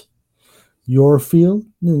fields. Your field,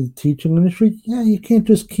 in the teaching industry, you can't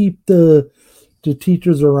just keep the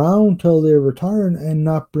teachers around till they retire and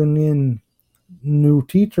not bring in new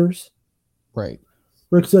teachers. Right.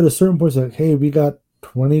 Rick said at a certain point, like, hey, we got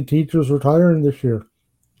 20 teachers retiring this year.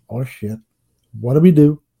 Oh shit. What do we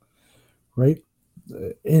do? Right?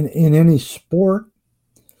 In any sport,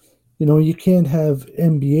 you can't have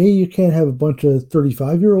NBA, you can't have a bunch of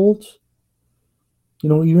 35-year-olds.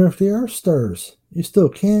 Even if they are stars, you still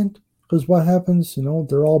can't, because what happens,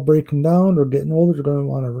 they're all breaking down, they're getting older, they're going to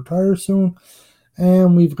want to retire soon,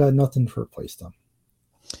 and we've got nothing to replace them.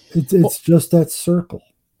 It's just that circle.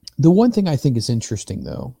 The one thing I think is interesting,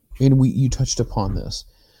 though, and you touched upon this.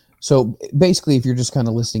 So basically, if you're just kind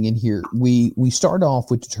of listening in here, we start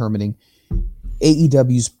off with determining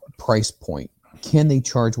AEW's price point. Can they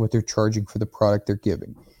charge what they're charging for the product they're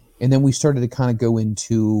giving? And then we started to kind of go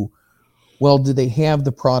into, well, do they have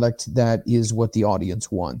the product that is what the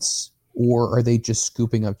audience wants? Or are they just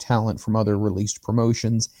scooping up talent from other released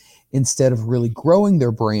promotions instead of really growing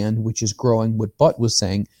their brand, which is growing what Butt was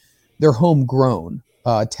saying, their homegrown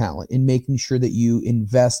talent, and making sure that you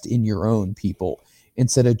invest in your own people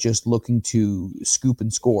instead of just looking to scoop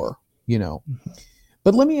and score, you know.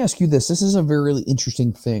 But let me ask you this. This is a very really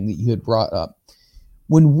interesting thing that you had brought up.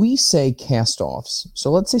 When we say cast-offs, so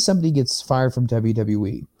let's say somebody gets fired from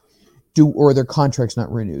WWE, or their contract's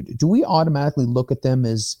not renewed, do we automatically look at them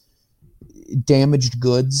as damaged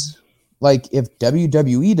goods? Like, if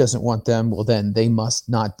WWE doesn't want them, well, then they must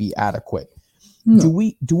not be adequate. No.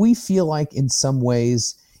 Do we feel like in some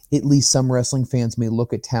ways, at least some wrestling fans may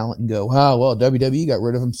look at talent and go, "Oh, well, WWE got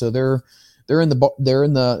rid of them, so they're in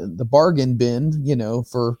the bargain bin, you know,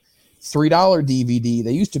 for $3 DVD.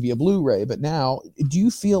 They used to be a Blu-ray, but now." Do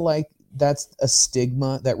you feel like that's a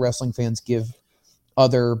stigma that wrestling fans give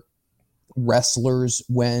other wrestlers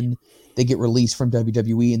when they get released from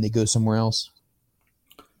WWE and they go somewhere else?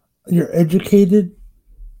 You're educated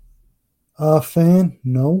fan?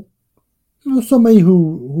 No. You know, somebody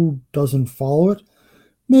who doesn't follow it,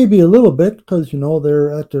 maybe a little bit, because, you know, they're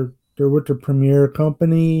with the premier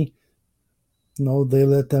company. You know, they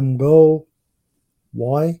let them go.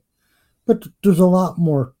 Why? But there's a lot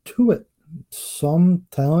more to it. Some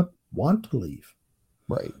talent want to leave.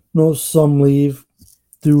 Right. You know, some leave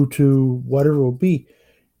due to whatever it will be.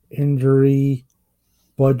 Injury,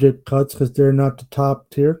 budget cuts, because they're not the top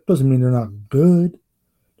tier. Doesn't mean they're not good.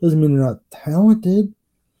 Doesn't mean they're not talented.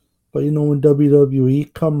 But, you know, when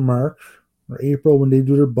WWE come March or April, when they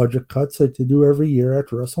do their budget cuts like they do every year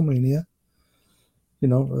after WrestleMania, you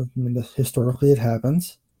know, I mean, historically it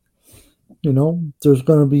happens. You know, there's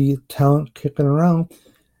going to be talent kicking around.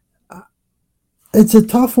 It's a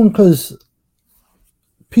tough one because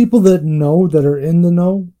people that know, that are in the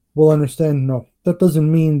know, will understand. No, that doesn't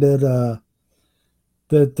mean that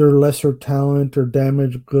that they're lesser talent or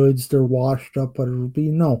damaged goods, they're washed up, whatever it would be.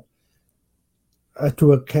 No.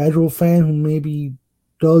 To a casual fan who maybe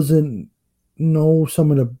doesn't know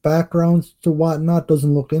some of the backgrounds to whatnot,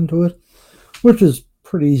 doesn't look into it, which is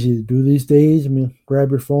pretty easy to do these days. I mean, grab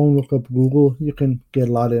your phone, look up Google. You can get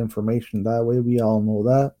a lot of information that way. We all know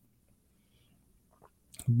that.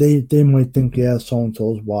 They might think, yeah,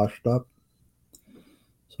 so-and-so's washed up.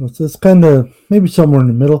 So it's kind of maybe somewhere in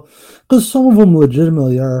the middle, because some of them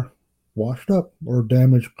legitimately are washed up or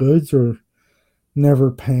damaged goods or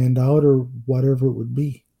never panned out or whatever it would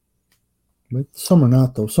be. But some are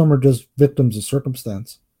not, though. Some are just victims of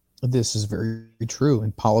circumstance. This is very true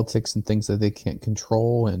in politics and things that they can't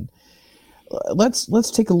control. And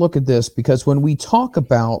let's take a look at this, because when we talk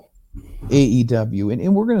about AEW,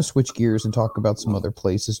 and we're going to switch gears and talk about some other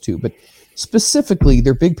places too, but specifically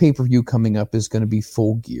their big pay-per-view coming up is going to be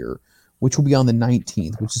Full Gear, which will be on the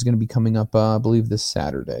 19th, which is going to be coming up, I believe, this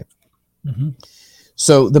Saturday. Mm-hmm.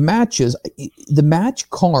 So the match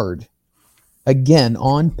card, again,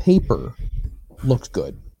 on paper, looks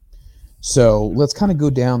good. So let's kind of go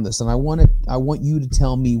down this, and I want you to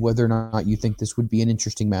tell me whether or not you think this would be an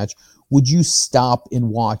interesting match. Would you stop and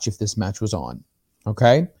watch if this match was on?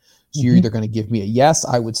 Okay? So you're either going to give me a yes,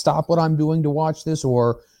 I would stop what I'm doing to watch this,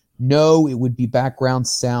 or no, it would be background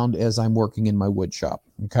sound as I'm working in my wood shop.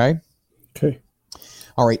 Okay? Okay.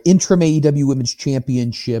 All right, Interim AEW Women's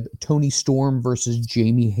Championship, Toni Storm versus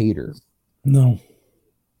Jamie Hayter. No.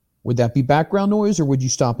 Would that be background noise, or would you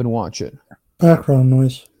stop and watch it? Background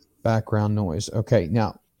noise. Background noise. Okay,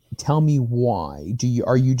 now tell me why.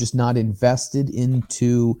 Are you just not invested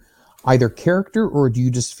into either character, or do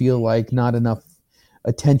you just feel like not enough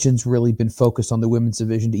attention's really been focused on the women's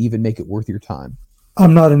division to even make it worth your time?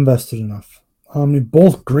 I'm not invested enough. I mean,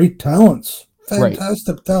 both great talents.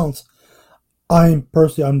 Fantastic talents. I'm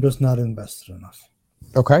just not invested enough.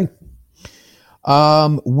 Okay.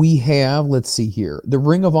 We have, let's see here, the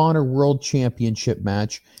Ring of Honor World Championship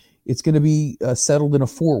match. It's going to be settled in a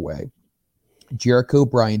 4-way. Jericho,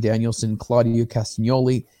 Bryan Danielson, Claudio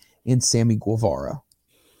Castagnoli, and Sammy Guevara.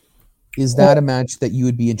 Is that a match that you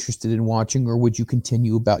would be interested in watching, or would you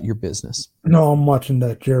continue about your business? No, I'm watching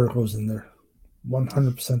that. Jericho's in there.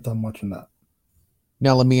 100% I'm watching that.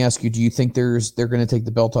 Now, let me ask you, do you think they're going to take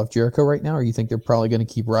the belt off Jericho right now, or you think they're probably going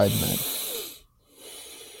to keep riding that?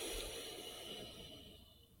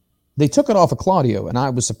 They took it off of Claudio, and I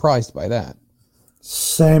was surprised by that.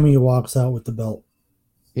 Sammy walks out with the belt.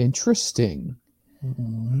 Interesting.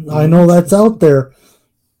 I know that's out there,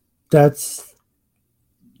 That's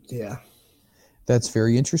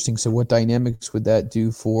very interesting. So what dynamics would that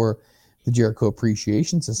do for the Jericho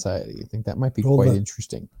Appreciation Society? I think that might be quite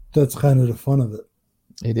interesting. That's kind of the fun of it.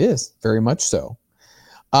 It is, very much so.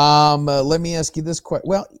 Let me ask you this question.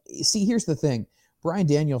 Well, see, here's the thing. Bryan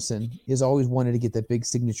Danielson has always wanted to get that big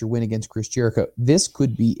signature win against Chris Jericho. This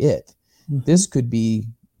could be it. Mm-hmm. This could be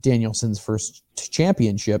Danielson's first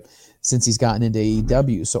championship since he's gotten into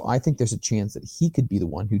AEW. So I think there's a chance that he could be the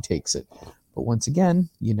one who takes it. But once again,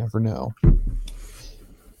 you never know.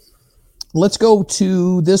 Let's go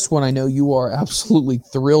to this one. I know you are absolutely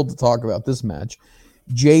thrilled to talk about this match.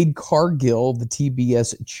 Jade Cargill, the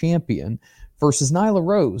TBS champion, versus Nyla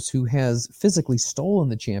Rose, who has physically stolen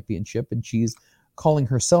the championship, and she's calling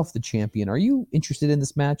herself the champion. Are you interested in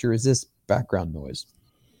this match, or is this background noise?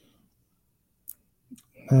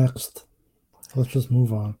 Next. Let's just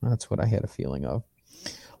move on. That's what I had a feeling of.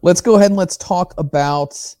 Let's go ahead and let's talk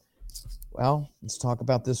about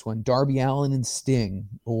this one. Darby Allin and Sting,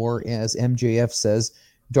 or as MJF says,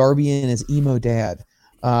 Darby and his emo dad,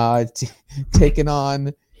 taking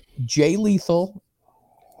on Jay Lethal.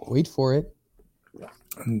 Wait for it.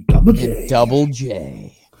 And Double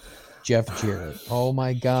J. Jeff Jarrett. Oh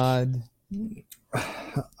my God.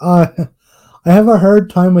 I have a hard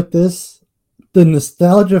time with this. The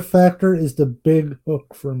nostalgia factor is the big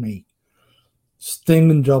hook for me. Sting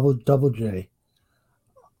and Double J.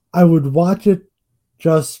 I would watch it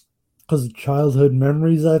just because of childhood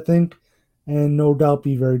memories, I think, and no doubt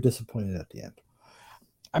be very disappointed at the end.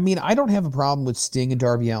 I mean, I don't have a problem with Sting and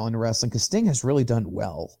Darby Allin wrestling because Sting has really done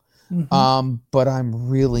well. Mm-hmm. But I'm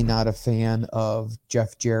really not a fan of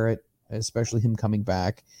Jeff Jarrett, especially him coming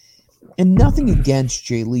back. And nothing against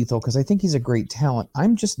Jay Lethal, because I think he's a great talent.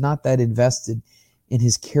 I'm just not that invested in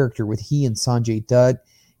his character with he and Sanjay Dutt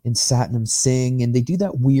and Satnam Singh. And they do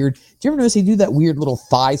that weird... Do you ever notice they do that weird little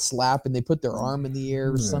thigh slap and they put their arm in the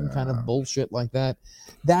air or some kind of bullshit like that?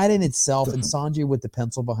 That in itself, and Sanjay with the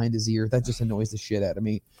pencil behind his ear, that just annoys the shit out of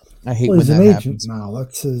me. I hate when that happens. Now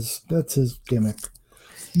that's his gimmick.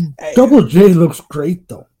 Double J looks great,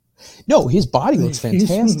 though. No, his body looks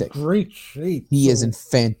fantastic. He's in great shape. He is in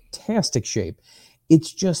fantastic shape.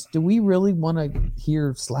 It's just, do we really want to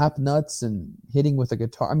hear slap nuts and hitting with a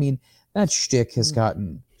guitar? I mean, that shtick has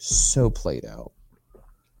gotten so played out.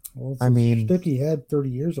 Well, it's a shtick he had 30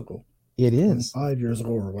 years ago. It is. 5 years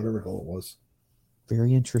ago or whatever it was.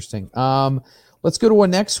 Very interesting. Let's go to our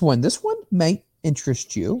next one. This one might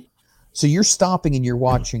interest you. So you're stopping and you're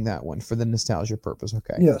watching that one for the nostalgia purpose,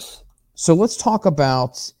 okay? Yes. So let's talk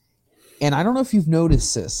about, and I don't know if you've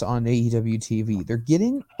noticed this on AEW TV, they're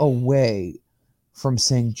getting away from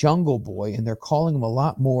saying Jungle Boy, and they're calling him a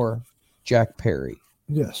lot more Jack Perry.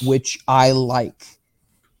 Yes. Which I like.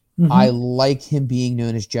 Mm-hmm. I like him being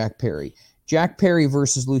known as Jack Perry. Jack Perry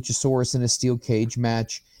versus Luchasaurus in a steel cage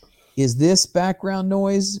match. Is this background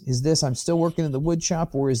noise? Is this I'm still working in the wood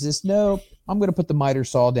shop? Or is this no, I'm going to put the miter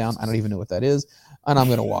saw down. I don't even know what that is. And I'm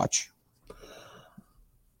going to watch.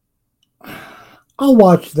 I'll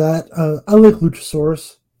watch that. I like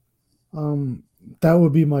Luchasaurus. That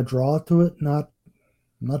would be my draw to it, not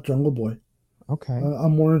Jungle Boy. Okay.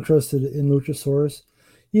 I'm more interested in Luchasaurus.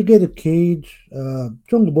 You get a cage.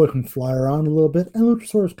 Jungle Boy can fly around a little bit, and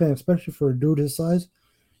Luchasaurus can, especially for a dude his size.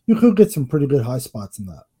 You could get some pretty good high spots in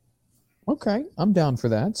that. Okay, I'm down for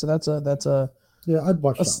that. So that's a yeah, I'd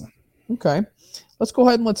watch that one. Okay, let's go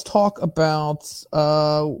ahead and let's talk about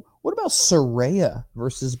what about Saraya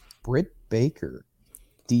versus Britt Baker?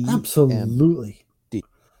 Absolutely,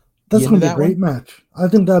 that's going to be a great match. I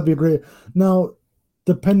think that'd be great. Now,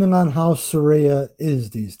 depending on how Saraya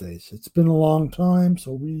is these days, it's been a long time,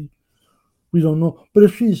 so we don't know. But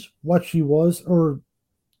if she's what she was, or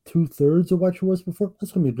 2/3 of what she was before,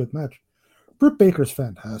 that's going to be a good match. Britt Baker's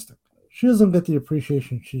fantastic. She doesn't get the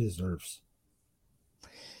appreciation she deserves.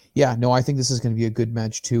 Yeah, no, I think this is going to be a good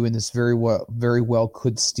match too, and this very well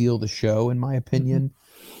could steal the show, in my opinion.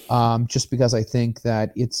 Mm-hmm. Just because I think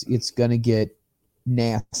that it's going to get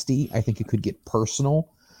nasty. I think it could get personal.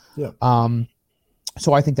 Yeah.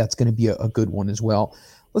 So I think that's going to be a good one as well.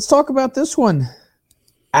 Let's talk about this one.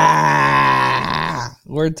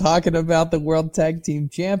 We're talking about the World Tag Team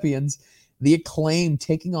Champions, the Acclaim,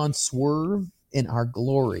 taking on Swerve in Our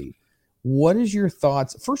Glory. What is your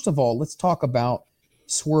thoughts? First of all, let's talk about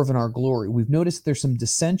Swerve in Our Glory. We've noticed there's some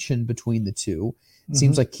dissension between the two. It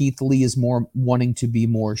seems like Keith Lee is more wanting to be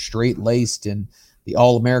more straight-laced and the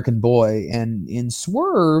all-American boy. And in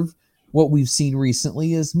Swerve, what we've seen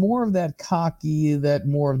recently is more of that cocky,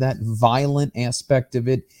 more of that violent aspect of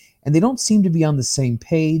it. And they don't seem to be on the same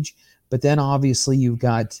page. But then obviously you've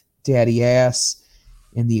got Daddy Ass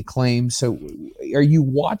and the Acclaim. So are you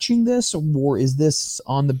watching this, or is this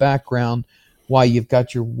on the background while you've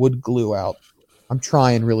got your wood glue out? I'm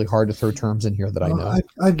trying really hard to throw terms in here that I know.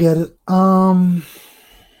 I get it. I'm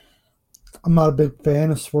not a big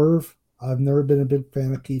fan of Swerve. I've never been a big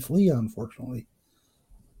fan of Keith Lee, unfortunately.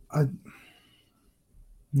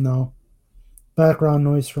 No. Background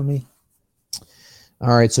noise for me.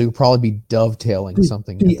 All right, so you'll probably be dovetailing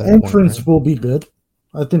something. The at that entrance point, right? will be good.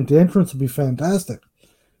 I think the entrance will be fantastic.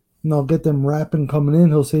 And I'll get them rapping coming in.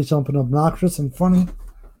 He'll say something obnoxious and funny.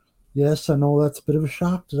 Yes, I know that's a bit of a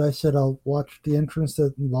shock that I said I'll watch the entrance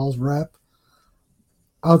that involves rap.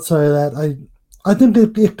 Outside of that, I think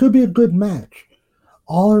it could be a good match.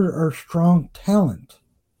 All are strong talent.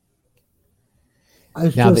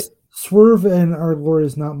 Swerve and Our Glory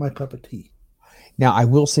is not my cup of tea. Now, I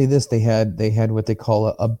will say this: they had what they call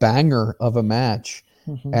a banger of a match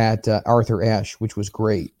at Arthur Ashe, which was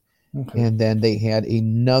great. Okay. And then they had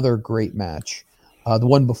another great match, the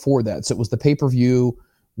one before that. So it was the pay-per-view,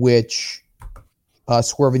 which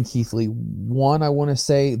Swerve and Keith Lee won, I want to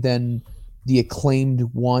say. Then the Acclaimed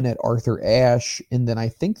one at Arthur Ashe, and then I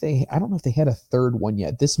think I don't know if they had a third one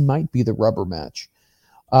yet. This might be the rubber match.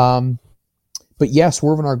 But yeah,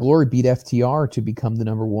 Swerve and Our Glory beat FTR to become the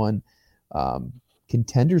number one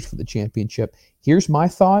contenders for the championship. Here's my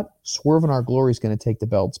thought. Swerve and Our Glory is going to take the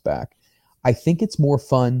belts back. I think it's more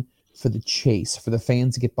fun for the chase, for the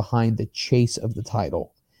fans to get behind the chase of the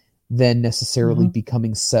title than necessarily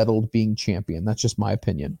becoming settled, being champion. That's just my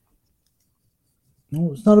opinion.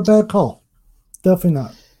 No, it's not a bad call. Definitely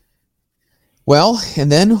not. Well, and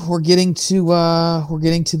then we're getting to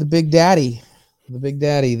the big daddy.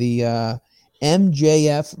 The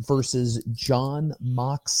MJF versus Jon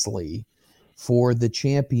Moxley for the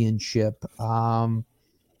championship.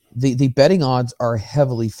 The betting odds are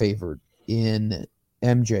heavily favored in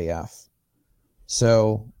MJF.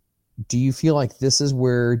 So do you feel like this is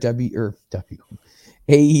where AEW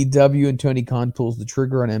and Tony Khan pulls the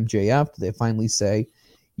trigger on MJF? Do they finally say,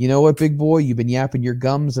 you know what, big boy, you've been yapping your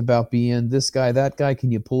gums about being this guy, that guy.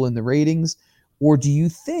 Can you pull in the ratings? Or do you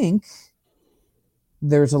think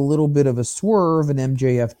there's a little bit of a swerve and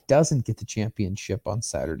MJF doesn't get the championship on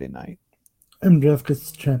Saturday night? MJF gets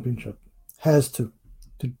the championship. Has to.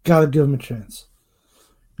 They got to give him a chance.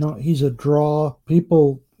 No, he's a draw.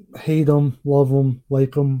 People hate him, love him,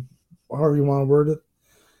 like him, however you want to word it.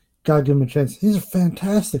 Got to give him a chance. He's a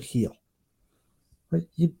fantastic heel. Right?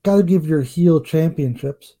 You got to give your heel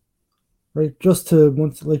championships. Right? Just to,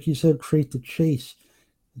 once, like you said, create the chase.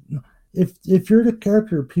 If you're the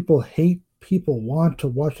character people hate, people want to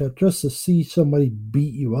watch that just to see somebody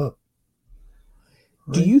beat you up.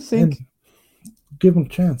 Right? Do you think... And give him a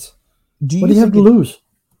chance. What do you have to lose?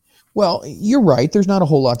 Well, you're right. There's not a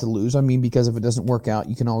whole lot to lose. I mean, because if it doesn't work out,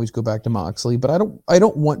 you can always go back to Moxley. But I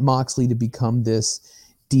don't want Moxley to become this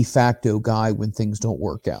de facto guy when things don't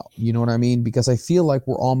work out. You know what I mean? Because I feel like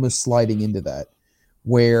we're almost sliding into that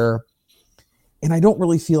where, and I don't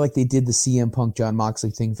really feel like they did the CM Punk Jon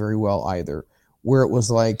Moxley thing very well either, where it was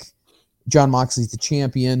like Jon Moxley's the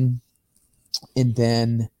champion and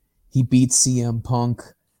then he beats CM Punk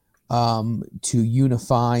to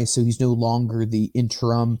unify. So he's no longer the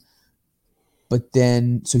interim. But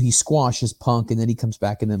then, so he squashes Punk, and then he comes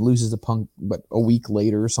back and then loses to Punk, but a week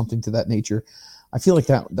later or something to that nature. I feel like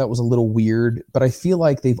that was a little weird, but I feel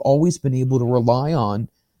like they've always been able to rely on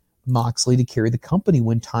Moxley to carry the company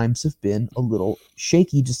when times have been a little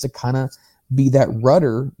shaky, just to kind of be that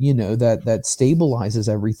rudder, you know, that stabilizes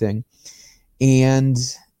everything. And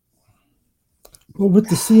well, with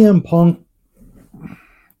the CM Punk,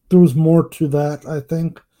 there was more to that, I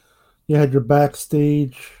think. You had your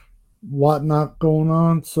backstage whatnot going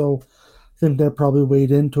on, so I think that probably weighed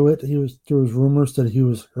into it. There was rumors that he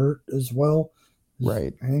was hurt as well.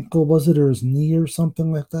 Right. His ankle, was it, or his knee or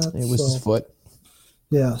something like that? It was his foot.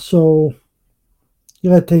 Yeah, so you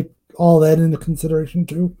got to take all that into consideration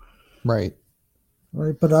too. Right.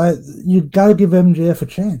 Right, but you got to give MJF a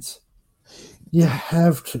chance. You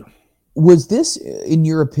have to. Was this, in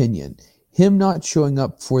your opinion, him not showing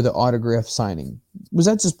up for the autograph signing, was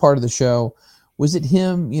that just part of the show? Was it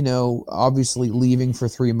him, you know, obviously leaving for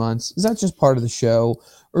 3 months? Is that just part of the show?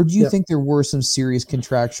 Or do you think there were some serious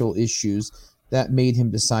contractual issues that made him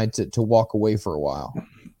decide to walk away for a while?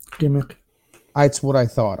 Gimmick. That's what I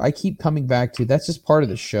thought. I keep coming back to that's just part of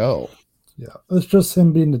the show. Yeah, it's just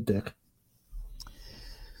him being a dick.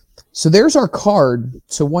 So there's our card.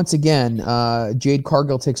 So once again, Jade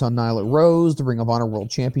Cargill takes on Nyla Rose, the Ring of Honor World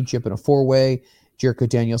Championship in a 4-way. Jericho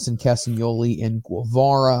Danielson, Castagnoli, and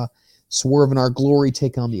Guevara. Swerve in Our Glory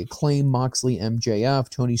take on The Acclaim, Moxley, MJF,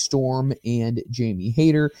 Tony Storm, and Jamie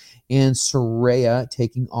Hayter, and Saraya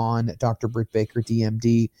taking on Dr. Britt Baker,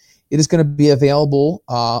 DMD. It is going to be available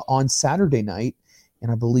on Saturday night,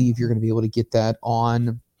 and I believe you're going to be able to get that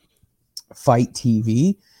on Fight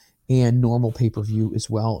TV and normal pay-per-view as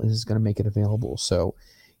well is going to make it available. So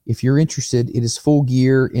if you're interested, it is Full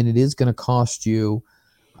Gear, and it is going to cost you,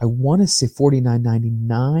 I want to say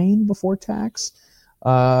 $49.99 before tax.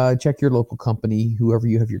 Check your local company, whoever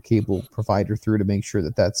you have your cable provider through, to make sure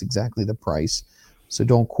that that's exactly the price. So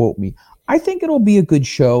don't quote me. I think it'll be a good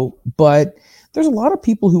show, but there's a lot of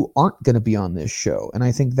people who aren't going to be on this show, and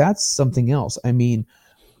I think that's something else. I mean,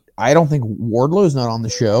 I don't think Wardlow's not on the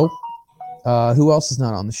show. Who else is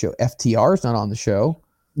not on the show? FTR is not on the show.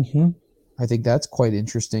 Mm-hmm. I think that's quite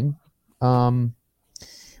interesting. A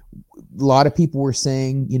lot of people were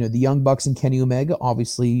saying, you know, the Young Bucks and Kenny Omega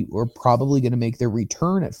obviously are probably going to make their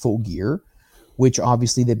return at Full Gear, which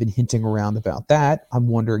obviously they've been hinting around about that. I'm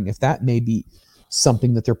wondering if that may be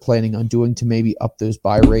something that they're planning on doing to maybe up those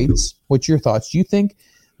buy rates. What's your thoughts? Do you think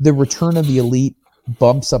the return of the Elite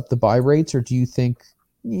bumps up the buy rates, or do you think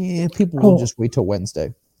people will just wait till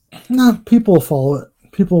Wednesday? No, people will follow it.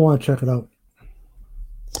 People want to check it out.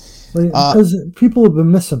 Because people have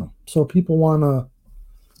been missing them. So people want to...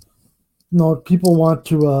 No, people want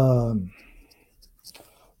to,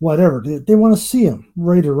 whatever. They want to see him,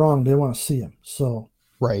 right or wrong. They want to see him. So,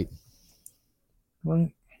 right.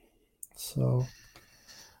 So,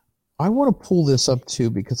 I want to pull this up too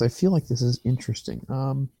because I feel like this is interesting.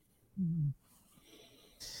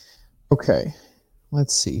 Okay,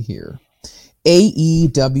 let's see here.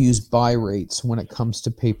 AEW's buy rates when it comes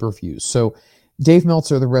to pay-per-views. So, Dave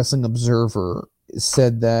Meltzer, the Wrestling Observer,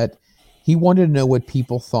 said that he wanted to know what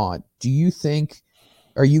people thought. Do you think,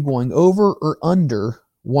 are you going over or under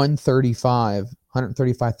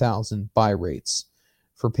 135,000 buy rates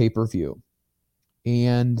for pay-per-view?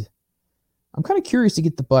 And I'm kind of curious to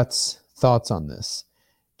get the Butts' thoughts on this.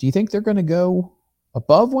 Do you think they're going to go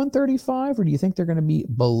above 135, or do you think they're going to be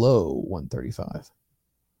below 135?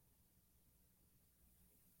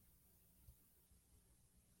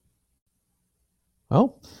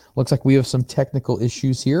 Well, looks like we have some technical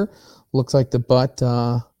issues here. Looks like the Butt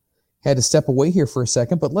had to step away here for a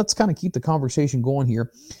second, but let's kind of keep the conversation going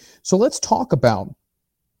here. So let's talk about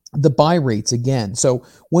the buy rates again. So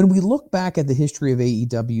when we look back at the history of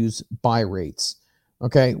AEW's buy rates,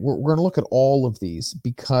 okay, we're going to look at all of these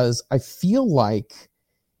because I feel like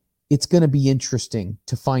it's going to be interesting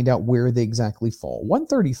to find out where they exactly fall.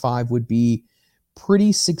 135 would be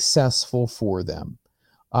pretty successful for them.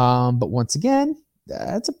 But once again,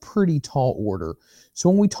 that's a pretty tall order. So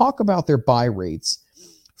when we talk about their buy rates,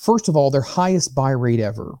 first of all, their highest buy rate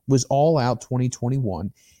ever was All Out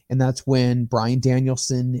 2021, and that's when Bryan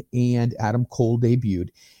Danielson and Adam Cole debuted,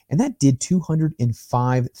 and that did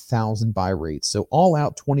 205,000 buy rates. So All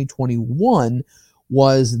Out 2021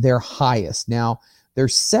 was their highest. Now, their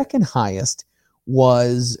second highest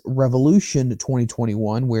was Revolution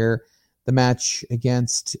 2021, where the match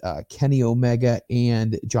against Kenny Omega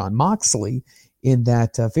and Jon Moxley in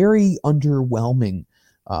that very underwhelming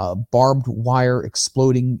barbed wire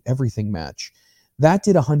exploding everything match. That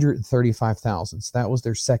did 135,000. So that was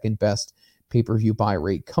their second best pay-per-view buy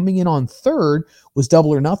rate. Coming in on third was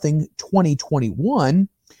Double or Nothing 2021,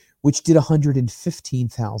 which did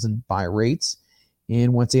 115,000 buy rates.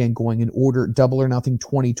 And once again, going in order, Double or Nothing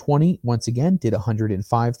 2020, once again, did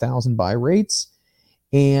 105,000 buy rates.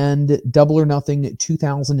 And Double or Nothing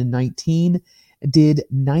 2019 did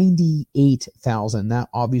 98,000. That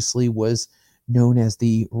obviously was known as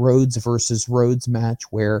the Rhodes versus Rhodes match,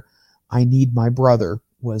 where I Need My Brother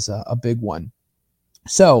was a big one.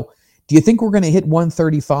 So, do you think we're going to hit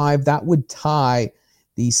 135? That would tie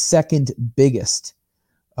the second biggest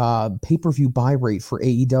pay-per-view buy rate for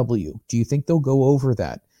AEW. Do you think they'll go over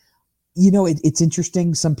that? You know, it's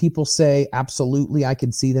interesting. Some people say, absolutely, I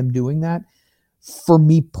can see them doing that. For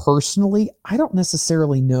me personally, I don't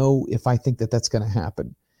necessarily know if I think that that's going to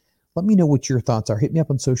happen. Let me know what your thoughts are. Hit me up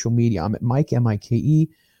on social media. I'm at Mike, M-I-K-E,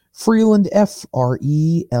 Freeland,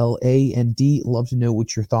 F-R-E-L-A-N-D. Love to know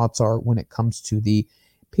what your thoughts are when it comes to the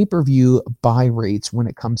pay-per-view buy rates when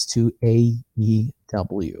it comes to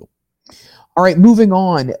AEW. All right, moving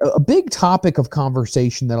on. A big topic of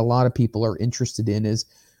conversation that a lot of people are interested in is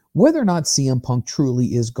whether or not CM Punk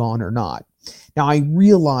truly is gone or not. Now, I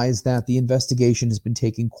realize that the investigation has been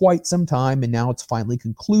taking quite some time, and now it's finally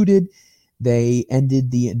concluded. They ended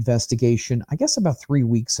the investigation, I guess, about 3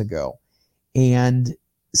 weeks ago. And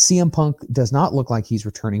CM Punk does not look like he's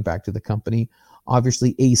returning back to the company.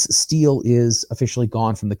 Obviously, Ace Steel is officially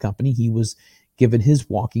gone from the company. He was given his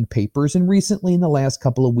walking papers. And recently, in the last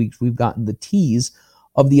couple of weeks, we've gotten the tease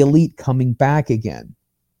of the Elite coming back again.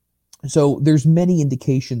 So there's many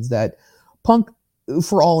indications that Punk,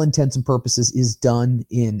 for all intents and purposes, is done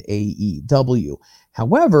in AEW.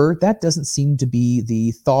 However, that doesn't seem to be the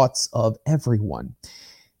thoughts of everyone.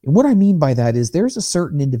 And what I mean by that is there's a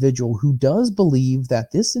certain individual who does believe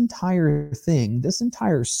that this entire thing, this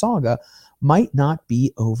entire saga, might not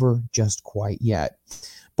be over just quite yet.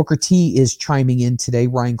 Booker T is chiming in today.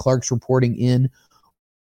 Ryan Clark's reporting in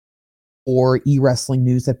for eWrestling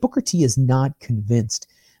News that Booker T is not convinced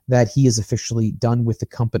that he is officially done with the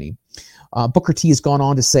company. Booker T has gone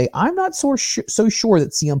on to say, I'm not so sure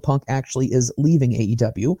that CM Punk actually is leaving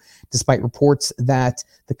AEW, despite reports that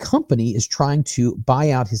the company is trying to buy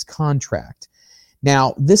out his contract.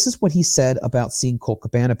 Now, this is what he said about seeing Colt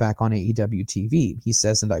Cabana back on AEW TV. He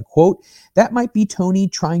says, and I quote, "That might be Tony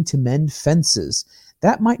trying to mend fences.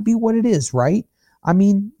 That might be what it is, right? I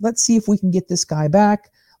mean, let's see if we can get this guy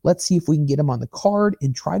back. Let's see if we can get him on the card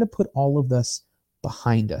and try to put all of this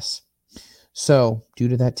behind us." So, due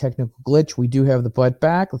to that technical glitch, we do have the butt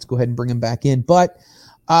back. Let's go ahead and bring him back in. But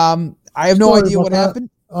I have no idea what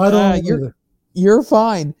happened. I don't You're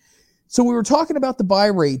fine. So we were talking about the buy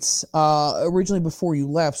rates originally before you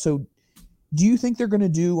left. So do you think they're going to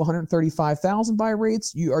do 135,000 buy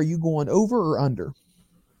rates? Are you going over or under?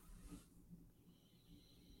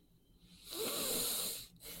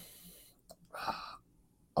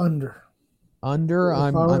 Under. Under.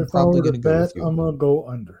 I'm probably going to go with you. I'm going to go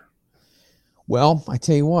under. Well, I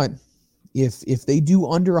tell you what, if they do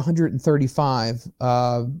under 135,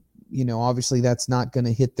 obviously that's not going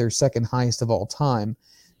to hit their second highest of all time.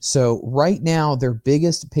 So right now, their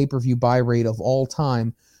biggest pay-per-view buy rate of all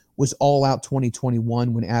time was All Out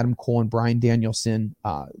 2021 when Adam Cole and Bryan Danielson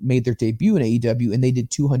made their debut in AEW, and they did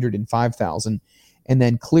 205,000. And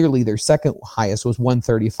then clearly their second highest was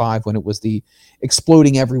 135 when it was the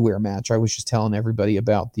Exploding Everywhere match. I was just telling everybody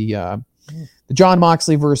about the Jon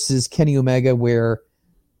Moxley versus Kenny Omega, where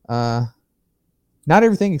not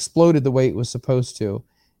everything exploded the way it was supposed to.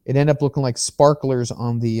 It ended up looking like sparklers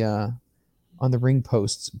on the ring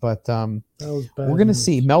posts. But we're going to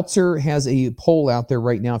see. Meltzer has a poll out there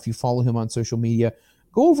right now. If you follow him on social media,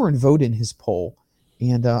 go over and vote in his poll.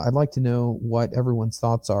 And I'd like to know what everyone's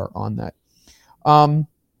thoughts are on that.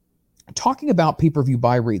 Talking about pay-per-view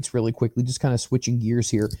buy rates really quickly, just kind of switching gears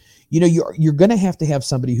here. You're going to have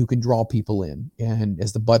somebody who can draw people in. And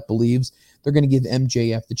as the butt believes, they're going to give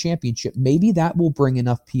MJF the championship. Maybe that will bring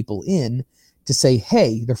enough people in to say,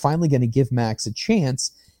 hey, they're finally going to give Max a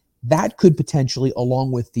chance. That could potentially,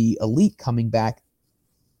 along with the Elite coming back,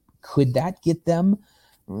 could that get them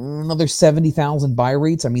another 70,000 buy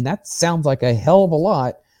rates? I mean, that sounds like a hell of a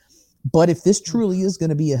lot. But if this truly is going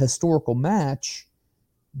to be a historical match,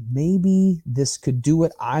 maybe this could do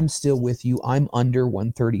it. I'm still with you. I'm under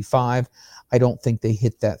 135. I don't think they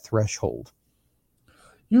hit that threshold.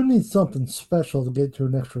 You need something special to get to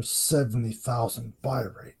an extra 70,000 buy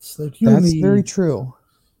rates. That's very true.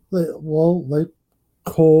 Like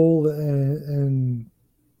Cole and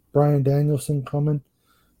Bryan Danielson coming,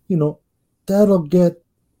 that'll get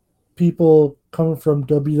people coming from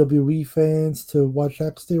WWE fans to watch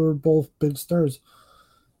X. They were both big stars.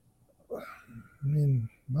 I mean,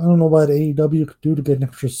 I don't know what AEW could do to get an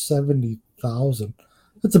extra 70,000.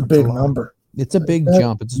 That's a big number. It's a big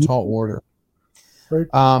jump. It's a tall order. Right?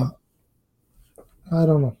 I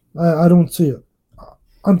don't know. I don't see it,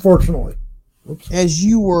 unfortunately. Oops. As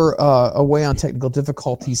you were away on technical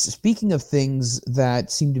difficulties, speaking of things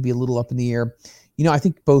that seem to be a little up in the air, I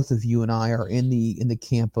think both of you and I are in the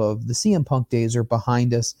camp of the CM Punk days are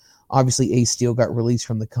behind us. Obviously, Ace Steel got released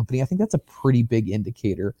from the company. I think that's a pretty big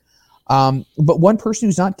indicator. But one person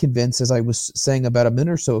who's not convinced, as I was saying about a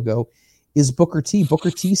minute or so ago, is Booker T.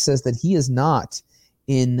 Booker T says that he is not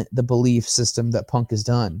in the belief system that Punk is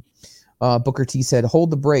done. Booker T said,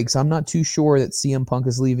 "Hold the brakes. I'm not too sure that CM Punk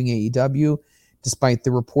is leaving AEW, despite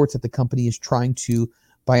the reports that the company is trying to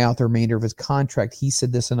buy out the remainder of his contract." He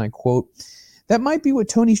said this, and I quote, "That might be what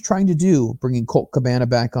Tony's trying to do, bringing Colt Cabana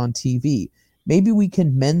back on TV. Maybe we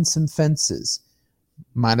can mend some fences.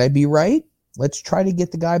 Might I be right? Let's try to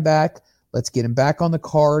get the guy back. Let's get him back on the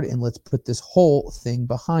card, and let's put this whole thing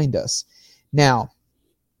behind us." Now,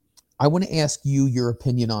 I want to ask you your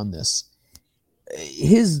opinion on this.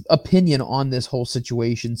 His opinion on this whole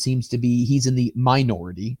situation seems to be he's in the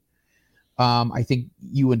minority. I think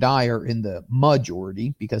you and I are in the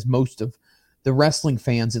majority because most of the wrestling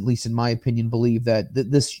fans, at least in my opinion, believe that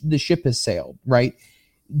the ship has sailed, right?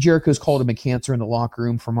 Jericho's called him a cancer in the locker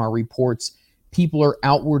room from our reports. People are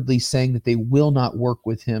outwardly saying that they will not work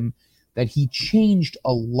with him, that he changed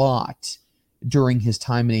a lot during his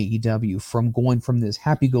time in AEW, from going from this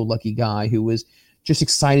happy-go-lucky guy who was just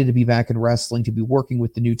excited to be back in wrestling, to be working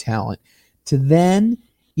with the new talent, to then,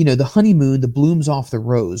 the honeymoon, the blooms off the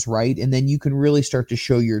rose, right? And then you can really start to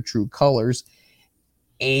show your true colors.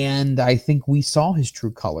 And I think we saw his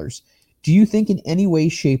true colors. Do you think in any way,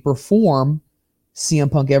 shape, or form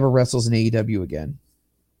CM Punk ever wrestles in AEW again?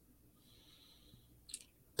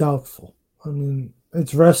 Doubtful. I mean,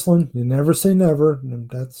 it's wrestling. You never say never. And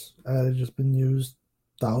that's just been used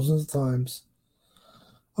thousands of times.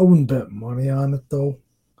 I wouldn't bet money on it, though.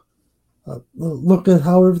 Look at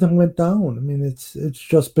how everything went down. I mean, it's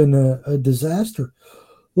just been a disaster.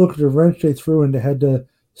 Look at the wrench they threw in. They had to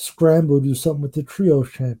scramble to do something with the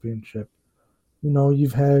Trios Championship.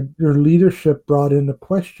 You've had your leadership brought into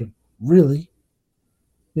question. Really?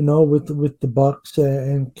 With the Bucks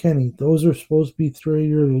and Kenny. Those are supposed to be three of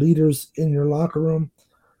your leaders in your locker room.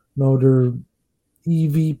 They're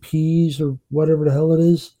EVPs or whatever the hell it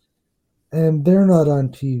is. And they're not on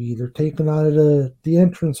TV. They're taken out of the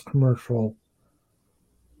entrance commercial.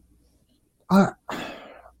 I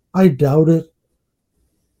doubt it.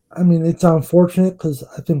 I mean, it's unfortunate because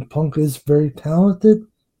I think Punk is very talented.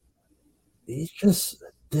 He's just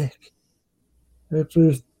a dick.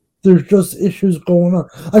 There's just issues going on.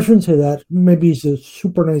 I shouldn't say that. Maybe he's a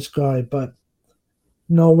super nice guy, but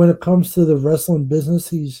when it comes to the wrestling business,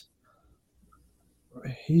 he's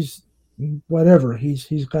whatever.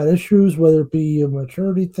 He's got issues, whether it be a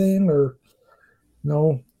maturity thing or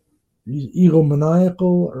he's egomaniacal,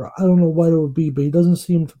 or I don't know what it would be, but he doesn't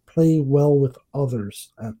seem to play well with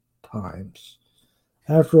others at times.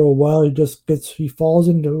 After a while, he falls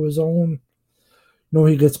into his own.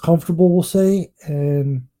 He gets comfortable, we'll say,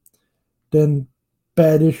 and then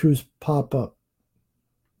bad issues pop up.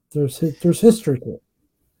 There's history to it.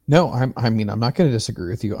 No, I'm not going to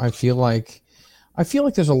disagree with you. I feel like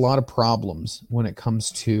there's a lot of problems when it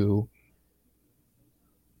comes to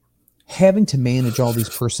having to manage all these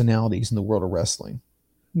personalities in the world of wrestling.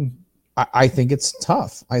 I think it's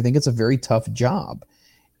tough. I think it's a very tough job.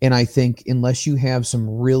 And I think unless you have some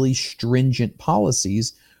really stringent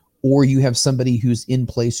policies, or you have somebody who's in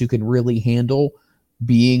place who can really handle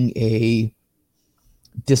being a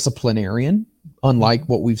disciplinarian, unlike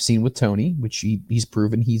what we've seen with Tony, which he's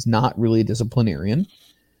proven he's not really a disciplinarian,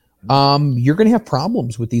 you're going to have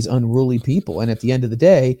problems with these unruly people. And at the end of the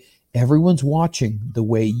day, everyone's watching the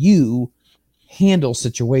way you handle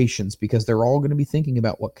situations, because they're all going to be thinking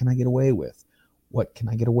about, what can I get away with? What can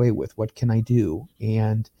I get away with? What can I do?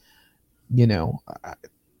 And,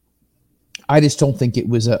 I just don't think it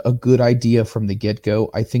was a good idea from the get-go.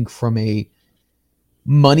 I think from a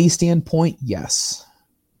money standpoint, yes.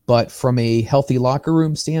 But from a healthy locker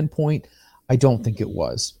room standpoint, I don't think it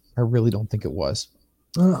was. I really don't think it was.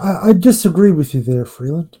 I disagree with you there,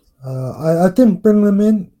 Freeland. I think bringing him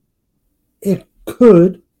in, it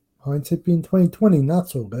could, hindsight being 2020, not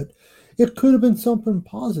so good, it could have been something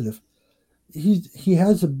positive. He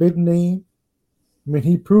has a big name. I mean,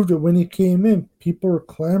 he proved it when he came in. People are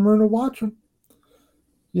clamoring to watch him.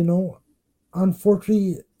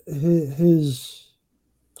 Unfortunately, his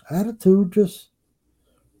attitude just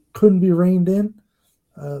couldn't be reined in.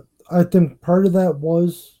 I think part of that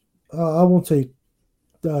was, I won't say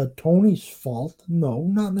Tony's fault. No,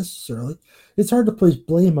 not necessarily. It's hard to place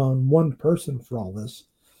blame on one person for all this.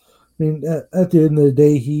 I mean, at the end of the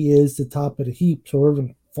day, he is the top of the heap, so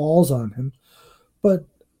everything falls on him. But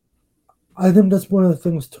I think that's one of the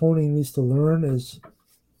things Tony needs to learn is,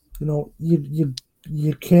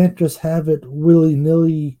 you can't just have it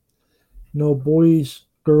willy-nilly, boys,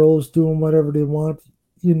 girls doing whatever they want.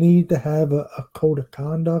 You need to have a code of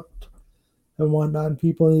conduct and whatnot, and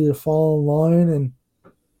people need to fall in line. And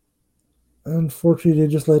unfortunately, they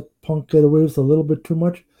just let Punk get away with a little bit too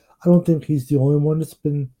much. I don't think he's the only one that's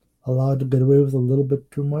been allowed to get away with a little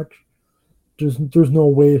bit too much. There's no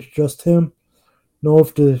way it's just him.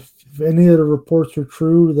 If any of the reports are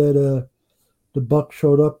true that the Bucks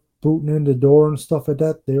showed up booting in the door and stuff like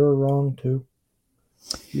that, they were wrong too.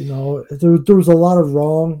 There was a lot of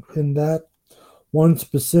wrong in that one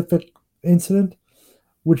specific incident,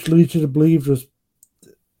 which leads you to believe do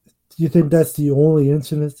you think that's the only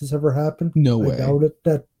incident that's ever happened? No way. I doubt it.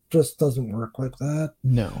 That just doesn't work like that.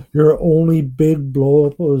 No. Your only big blow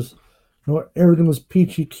up was, everything was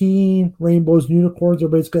peachy keen, rainbows, unicorns,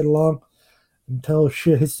 everybody's getting along, until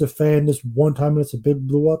shit hits the fan this one time and it's a big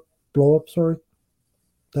blow up.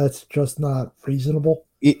 That's just not reasonable.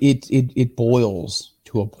 It boils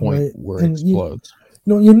to a point where it explodes.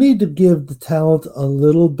 You need to give the talent a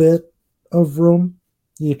little bit of room.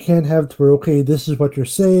 You can't have to where, okay, this is what you're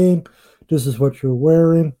saying, this is what you're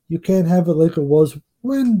wearing. You can't have it like it was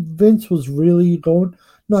when Vince was really going,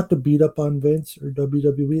 not to beat up on Vince or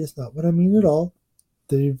WWE, that's not what I mean at all.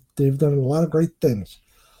 They've done a lot of great things.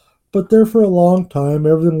 But there for a long time,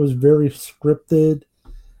 everything was very scripted,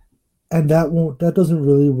 and that doesn't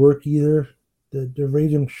really work either. The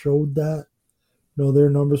ratings showed that. Their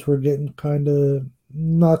numbers were getting kind of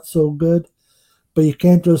not so good. But you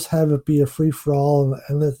can't just have it be a free-for-all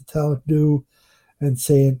and let the talent do and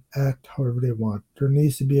say and act however they want. There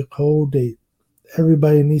needs to be a code.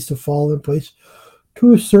 Everybody needs to fall in place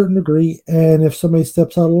to a certain degree. And if somebody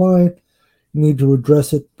steps out of line, you need to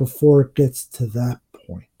address it before it gets to that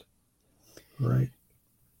point. Right.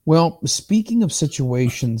 Well, speaking of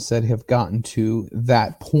situations that have gotten to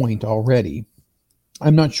that point already,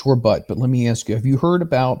 I'm not sure, but let me ask you, have you heard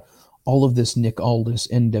about all of this Nick Aldis,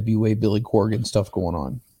 NWA, Billy Corgan stuff going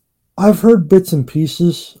on? I've heard bits and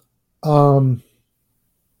pieces. From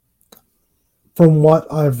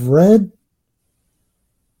what I've read,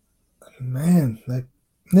 man, like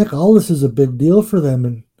Nick Aldis is a big deal for them,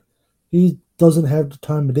 and he doesn't have the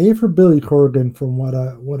time of day for Billy Corgan, from what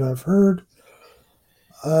I've heard.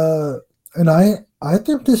 And I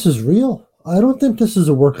think this is real. I don't think this is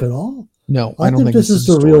a work at all. No, I don't think this is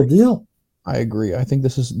the real deal. I agree. I think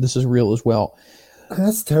this is real as well.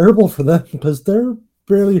 That's terrible for them because they're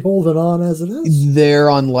barely holding on as it is. They're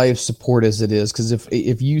on life support as it is, because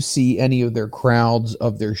if you see any of their crowds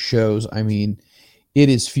of their shows, I mean, it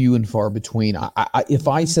is few and far between. If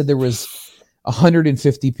I said there was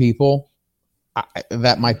 150 people,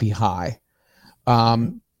 that might be high.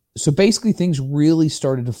 So basically, things really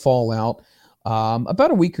started to fall out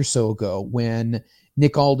about a week or so ago when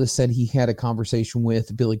Nick Aldis said he had a conversation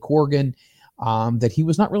with Billy Corgan, that he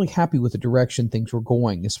was not really happy with the direction things were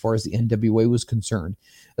going as far as the NWA was concerned.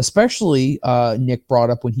 Especially, Nick brought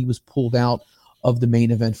up when he was pulled out of the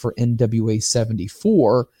main event for NWA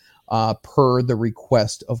 74 per the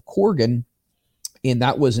request of Corgan, and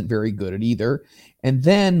that wasn't very good at either. And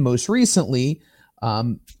then most recently,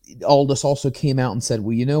 Aldis also came out and said,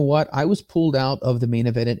 well, you know what? I was pulled out of the main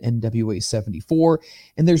event at NWA 74,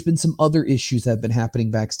 and there's been some other issues that have been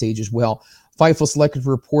happening backstage as well. Fightful Selective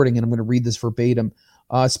reporting, and I'm going to read this verbatim,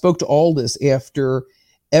 spoke to Aldis after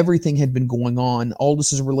everything had been going on.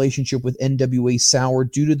 Aldis's relationship with NWA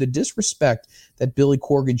soured due to the disrespect that Billy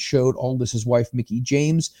Corgan showed Aldis's wife, Mickie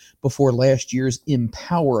James, before last year's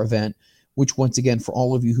Empower event, which, once again, for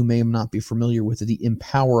all of you who may not be familiar with it, the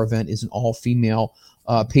Empower event is an all-female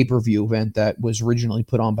pay-per-view event that was originally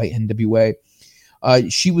put on by NWA.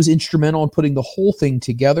 She was instrumental in putting the whole thing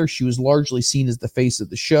together. She was largely seen as the face of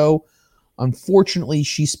the show. Unfortunately,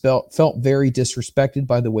 she felt very disrespected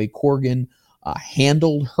by the way Corgan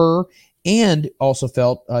handled her, and also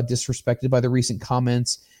felt disrespected by the recent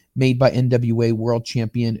comments made by NWA World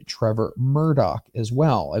Champion Trevor Murdoch as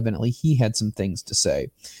well. Evidently, he had some things to say.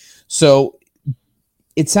 So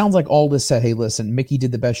it sounds like Aldis said, hey, listen, Mickie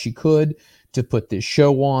did the best she could to put this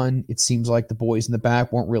show on. It seems like the boys in the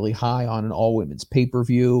back weren't really high on an all-women's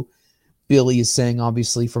pay-per-view. Billy is saying,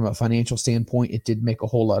 obviously, from a financial standpoint, it did make a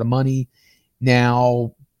whole lot of money.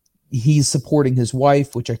 Now, he's supporting his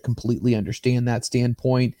wife, which I completely understand that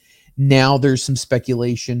standpoint. Now there's some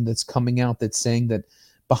speculation that's coming out that's saying that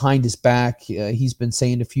behind his back, he's been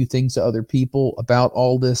saying a few things to other people about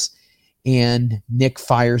Aldis, and Nick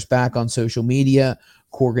fires back on social media.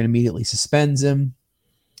 Corgan immediately suspends him.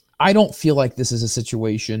 I don't feel like this is a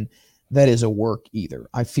situation that is a work either.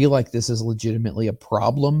 I feel like this is legitimately a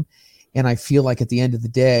problem, and I feel like at the end of the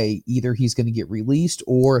day, either he's going to get released,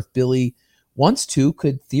 or if Billy wants to,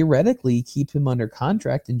 could theoretically keep him under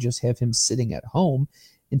contract and just have him sitting at home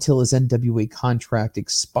until his NWA contract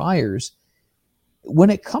expires.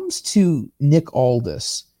 When it comes to Nick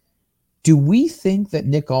Aldis, do we think that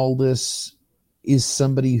Nick Aldis is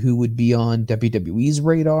somebody who would be on WWE's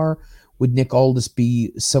radar? Would Nick Aldis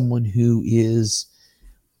be someone who is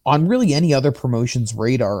on really any other promotion's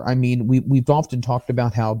radar? I mean, we've often talked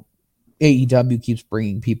about how AEW keeps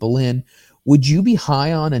bringing people in. Would you be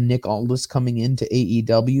high on a Nick Aldis coming into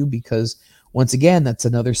AEW? Because once again, that's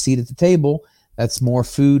another seat at the table. That's more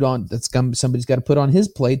food somebody's got to put on his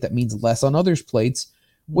plate. That means less on others' plates.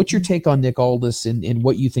 What's your take on Nick Aldis and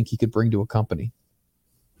what you think he could bring to a company?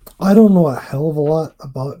 I don't know a hell of a lot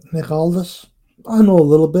about Nick Aldis. I know a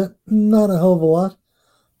little bit, not a hell of a lot.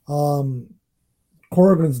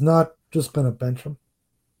 Corgan's not just going to bench him.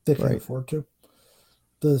 They can't afford to.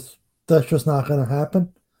 That's just not going to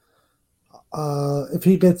happen. If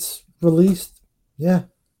he gets released, yeah,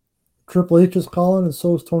 Triple H is calling, and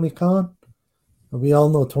so is Tony Khan. And we all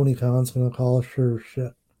know Tony Khan's going to call sure as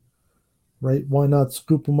shit. Right? Why not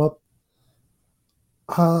scoop him up?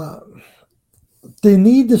 They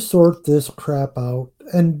need to sort this crap out,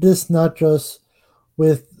 and this not just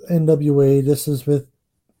with NWA. This is with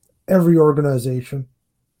every organization.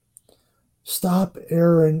 Stop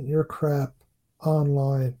airing your crap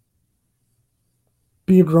online.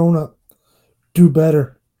 Be a grown-up. Do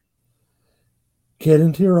better. Get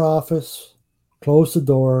into your office. Close the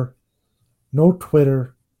door. No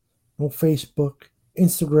Twitter. No Facebook.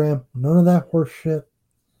 Instagram. None of that horse shit.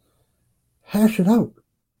 Hash it out.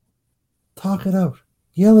 Talk it out.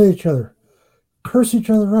 Yell at each other. Curse each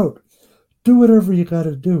other out. Do whatever you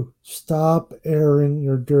gotta do. Stop airing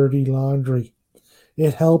your dirty laundry.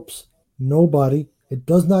 It helps nobody. It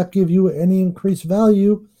does not give you any increased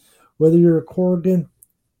value, whether you're a Corrigan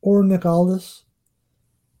or Nick Aldis,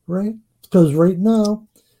 right? Because right now,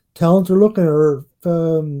 talents are looking at, or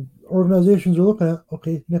organizations are looking at,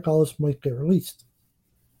 okay, Nick Aldis might get released.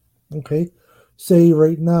 Okay, say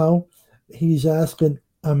right now he's asking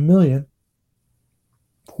 $1 million.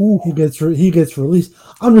 He gets released.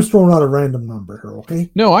 I'm just throwing out a random number here, okay?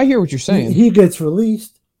 No, I hear what you're saying. He gets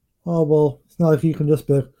released. Oh, well, it's not like he can just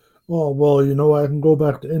be like, oh, well, you know, I can go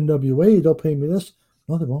back to NWA. They'll pay me this.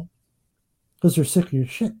 No, they won't. Because they're sick of your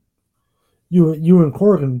shit. You and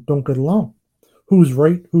Corrigan don't get along. Who's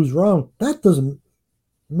right, who's wrong? That doesn't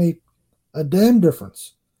make a damn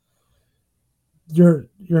difference. You're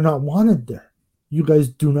not wanted there. You guys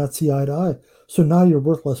do not see eye to eye. So now you're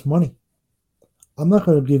worth less money. I'm not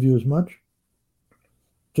going to give you as much.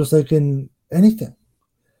 Just like in anything.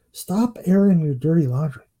 Stop airing your dirty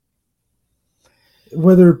laundry.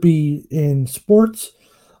 Whether it be in sports,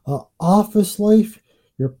 office life,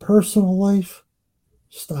 your personal life,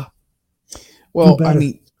 stop. Well, I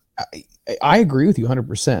mean, I agree with you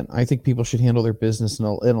 100%. I think people should handle their business in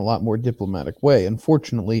a lot more diplomatic way.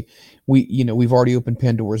 Unfortunately, we've already opened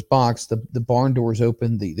Pandora's box. The barn door's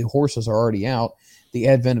open. The horses are already out. The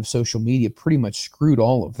advent of social media pretty much screwed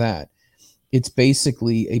all of that. It's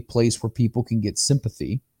basically a place where people can get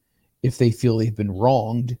sympathy if they feel they've been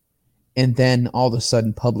wronged, and then all of a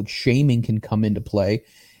sudden public shaming can come into play.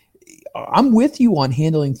 I'm with you on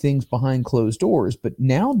handling things behind closed doors, but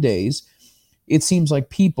nowadays it seems like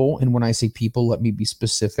people, and when I say people, let me be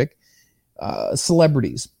specific,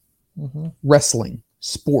 celebrities, wrestling,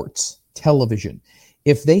 sports, television,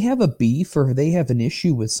 if they have a beef or they have an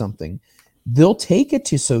issue with something, they'll take it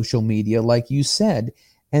to social media, like you said,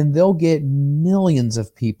 and they'll get millions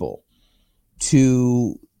of people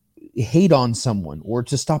to hate on someone or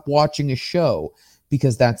to stop watching a show,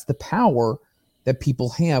 because that's the power that people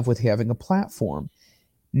have with having a platform.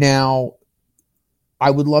 Now, I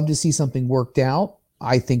would love to see something worked out.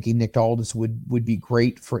 I think Nick Aldis would be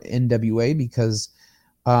great for NWA because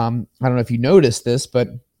I don't know if you noticed this, but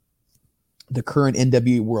the current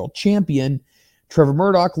NWA World Champion, Trevor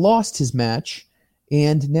Murdoch, lost his match,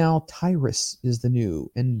 and now Tyrus is the new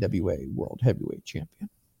NWA World Heavyweight Champion.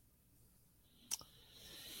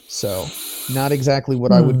 So, not exactly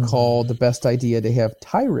what I would call the best idea to have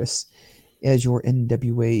Tyrus as your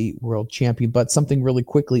NWA World Champion, but something really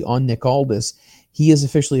quickly on Nick Aldis. He is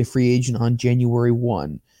officially a free agent on January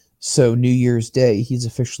 1. So New Year's Day, he's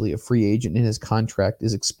officially a free agent and his contract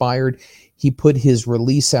is expired. He put his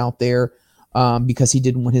release out there because he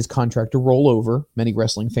didn't want his contract to roll over. Many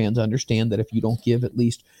wrestling fans understand that if you don't give at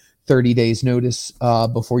least 30 days notice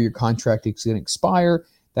before your contract is going to expire,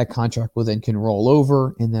 that contract will then can roll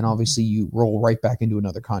over, and then obviously you roll right back into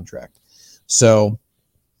another contract. So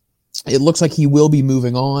it looks like he will be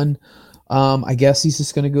moving on. I guess he's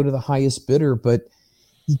just going to go to the highest bidder, but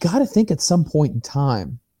you got to think at some point in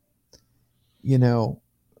time, WWE,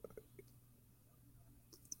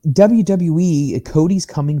 Cody's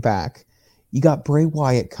coming back. You got Bray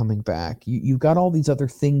Wyatt coming back. You've got all these other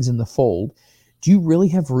things in the fold. Do you really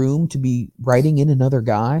have room to be writing in another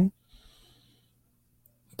guy?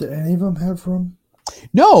 Do any of them have room?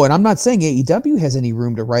 No, and I'm not saying AEW has any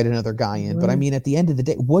room to write another guy in, but I mean, at the end of the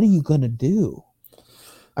day, what are you going to do?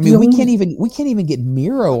 I mean, we can't even get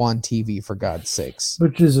Miro on TV, for God's sakes.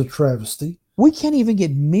 Which is a travesty. We can't even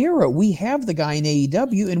get Miro. We have the guy in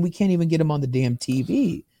AEW, and we can't even get him on the damn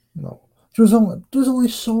TV. No, there's only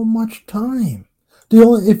so much time.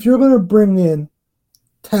 If you're going to bring in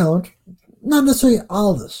talent, not necessarily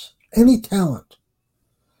Aldis, any talent.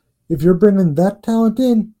 If you're bringing that talent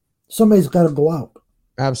in, somebody's got to go out.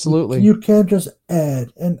 Absolutely. You can't just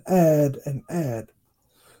add and add and add.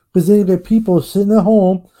 Because then you get people sitting at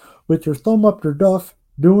home with their thumb up their duff,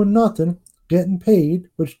 doing nothing, getting paid,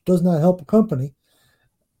 which does not help a company.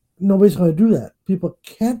 Nobody's going to do that. People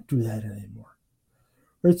can't do that anymore.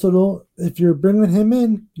 Right? So if you're bringing him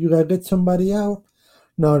in, you got to get somebody out.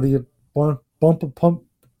 Now, do you bump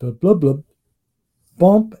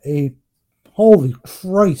a Holy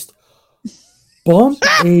Christ. Bump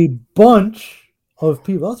a bunch of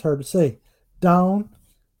people, that's hard to say, down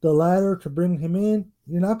the ladder to bring him in.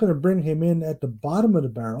 You're not going to bring him in at the bottom of the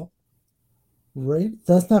barrel, right?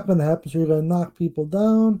 That's not going to happen. So you're going to knock people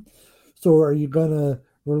down. So are you going to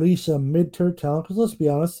release a mid-tier talent? Because let's be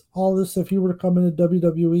honest, all this, if he were to come into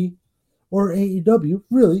WWE or AEW,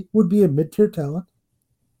 really would be a mid-tier talent,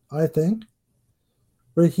 I think.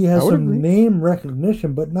 Right? He has some name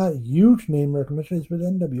recognition, but not huge name recognition. He's with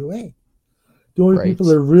NWA. The only people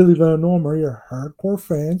that are really going to know him are your hardcore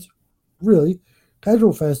fans. Really,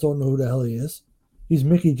 casual fans don't know who the hell he is. He's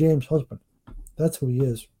Mickie James' husband. That's who he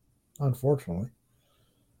is, unfortunately.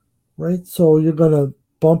 Right? So you're going to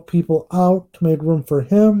bump people out to make room for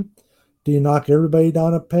him. Do you knock everybody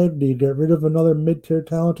down a peg? Do you get rid of another mid-tier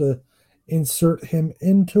talent to insert him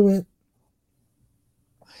into it?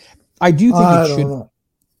 I do think I it don't should. know.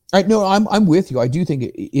 No, I'm with you. I do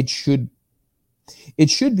think it should. It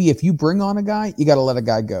should be, if you bring on a guy, you got to let a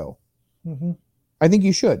guy go. Mm-hmm. I think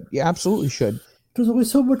you should. You absolutely should. There's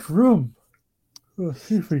always so much room.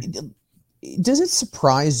 Does it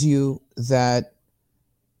surprise you that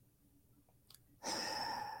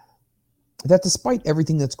despite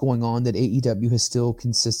everything that's going on, that AEW has still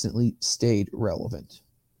consistently stayed relevant?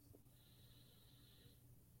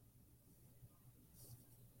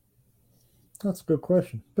 That's a good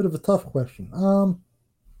question. Bit of a tough question.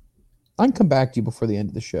 I can come back to you before the end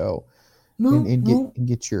of the show and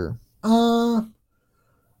get your...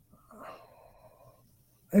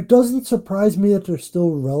 It doesn't surprise me that they're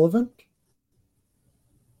still relevant.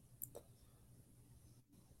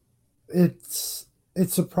 It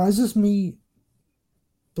surprises me,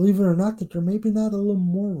 believe it or not, that they're maybe not a little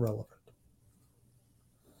more relevant.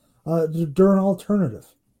 They're an alternative.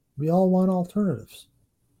 We all want alternatives.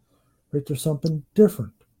 Right? There's something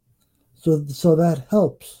different. So that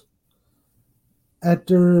helps. At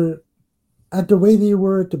the way they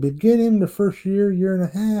were at the beginning, the first year and a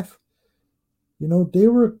half, they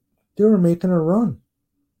were making a run.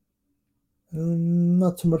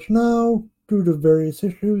 Not so much now due to various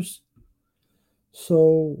issues.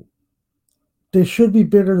 So they should be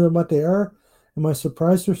bigger than what they are. Am I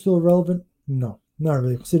surprised they're still relevant? No, not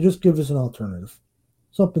really. Because they just give us an alternative.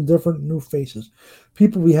 Something different, new faces.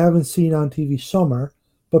 People we haven't seen on TV, some are,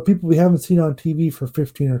 but people we haven't seen on TV for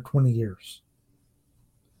 15 or 20 years.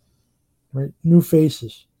 Right? New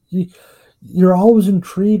faces. You're always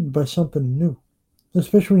intrigued by something new.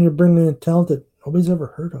 Especially when you're bringing in talent that nobody's ever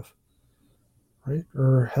heard of. Right?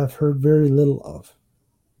 Or have heard very little of.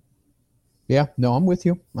 Yeah, no, I'm with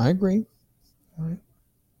you. I agree. All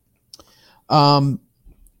right.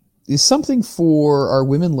 Is something for our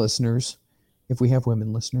women listeners, if we have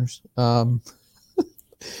women listeners.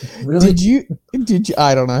 Really? Did you?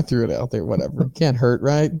 I don't know. I threw it out there. Whatever. Can't hurt,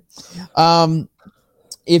 right?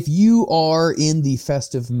 If you are in the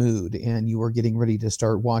festive mood and you are getting ready to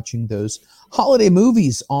start watching those holiday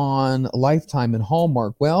movies on Lifetime and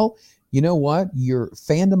Hallmark, well, you know what? Your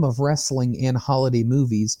fandom of wrestling and holiday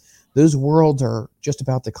movies, those worlds are just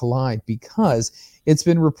about to collide, because it's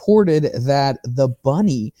been reported that the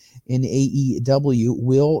Bunny in AEW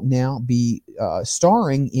will now be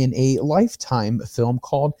starring in a Lifetime film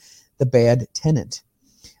called The Bad Tenant.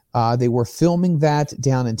 They were filming that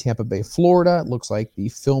down in Tampa Bay, Florida. It looks like the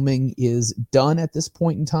filming is done at this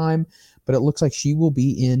point in time, but it looks like she will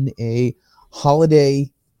be in a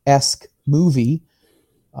holiday-esque movie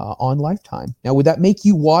on Lifetime. Now, would that make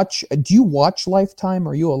you watch? Do you watch Lifetime?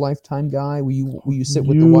 Are you a Lifetime guy? Will you sit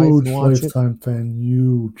with the wife and watch it? Lifetime fan,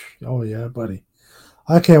 huge. Oh yeah, buddy.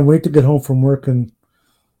 I can't wait to get home from work and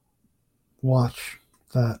watch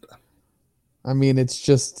that. I mean, it's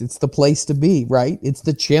the place to be, right? It's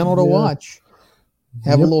the channel to watch.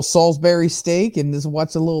 Have a little Salisbury steak and just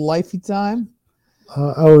watch a little Lifetime.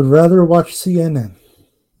 I would rather watch CNN.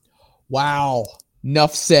 Wow.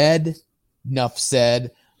 Enough said. Enough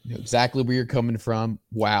said. I know exactly where you're coming from.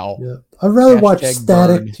 Wow. Yeah. I'd rather watch Hashtag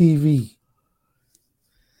static burn. TV.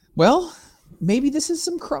 Well, maybe this is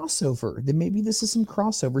some crossover.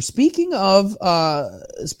 Speaking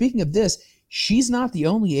of this, she's not the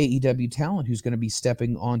only AEW talent who's going to be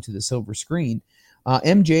stepping onto the silver screen.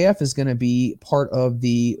 MJF is going to be part of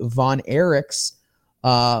the Von Erichs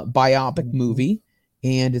biopic movie,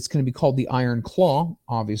 and it's going to be called The Iron Claw,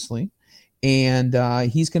 obviously. And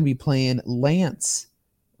he's going to be playing Lance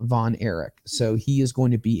Von Erich. So he is going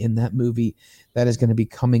to be in that movie that is going to be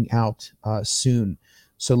coming out soon.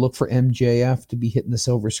 So look for MJF to be hitting the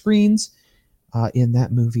silver screens in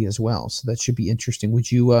that movie as well. So that should be interesting.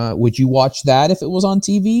 Would you watch that if it was on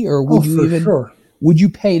TV, or would you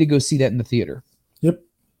pay to go see that in the theater? Yep,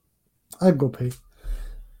 I'd go pay.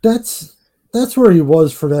 That's that's where he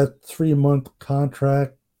was for that 3-month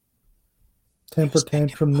contract. Temper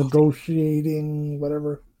tantrum, negotiating,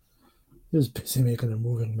 whatever. He was busy making a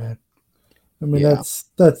movie, man. I mean,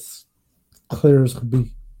 that's clear as could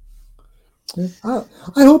be. I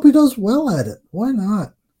hope he does well at it. Why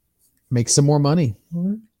not? Make some more money.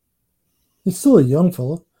 He's still a young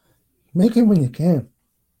fella. Make it when you can.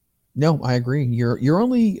 No, I agree. You're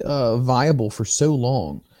only viable for so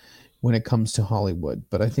long when it comes to Hollywood,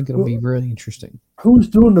 but I think it'll be really interesting. Who's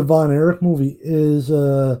doing the Von Erich movie? Is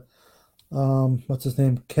what's his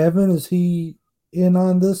name? Kevin? Is he in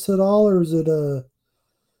on this at all, or is it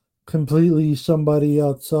completely somebody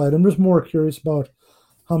outside? I'm just more curious about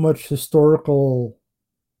how much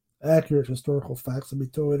accurate historical facts will be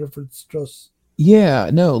to it, if it's just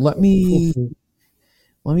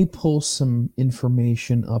let me pull some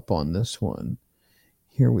information up on this one.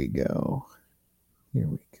 Here we go.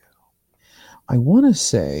 I want to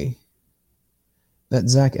say that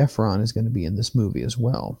Zac Efron is going to be in this movie as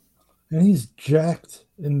well. And he's jacked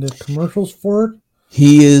in the commercials for it.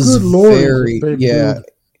 He is Good Lord, very, he's a big dude.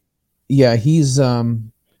 Yeah. He's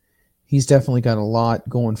definitely got a lot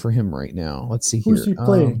going for him right now. Let's see here. Who's he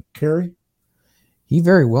playing? Carrie? He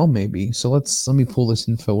very well may be. So let me pull this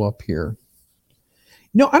info up here.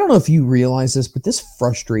 No, I don't know if you realize this, but this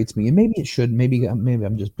frustrates me, and maybe it should. Maybe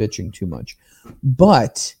I'm just bitching too much.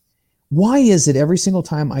 But why is it every single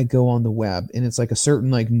time I go on the web and it's like a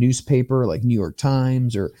certain like newspaper, like New York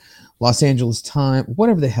Times or Los Angeles Times,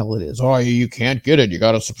 whatever the hell it is? Oh, you can't get it. You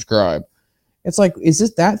got to subscribe. It's like, is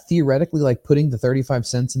this that theoretically like putting the 35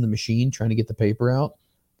 cents in the machine trying to get the paper out?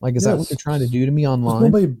 Like, is that what they're trying to do to me online?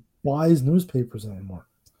 Nobody buys newspapers anymore.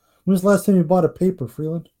 When was the last time you bought a paper,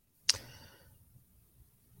 Freeland?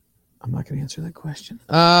 I'm not going to answer that question.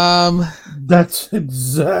 That's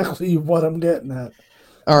exactly what I'm getting at.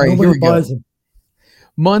 All right, Nobody here we go. them.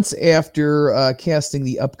 Months after casting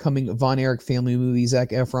the upcoming Von Erich family movie, Zac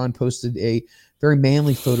Efron posted a very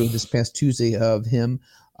manly photo this past Tuesday of him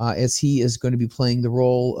as he is going to be playing the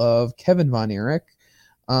role of Kevin Von Erich.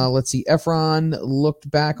 Let's see. Efron looked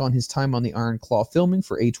back on his time on the Iron Claw filming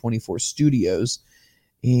for A24 Studios.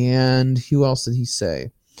 And who else did he say?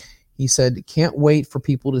 He said, "Can't wait for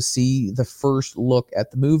people to see the first look at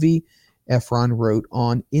the movie," Efron wrote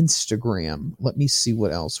on Instagram. Let me see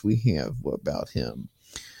what else we have about him.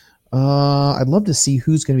 I'd love to see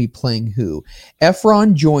who's going to be playing who.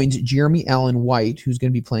 Efron joins Jeremy Allen White, who's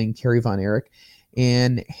going to be playing Carrie Von Erich,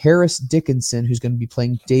 and Harris Dickinson, who's going to be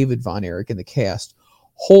playing David Von Erich in the cast.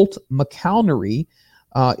 Holt McCalnery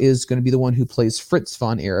is going to be the one who plays Fritz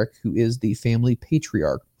Von Erich, who is the family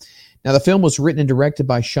patriarch. Now, the film was written and directed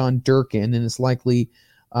by Sean Durkin, and is likely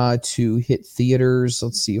to hit theaters.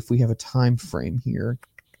 Let's see if we have a time frame here.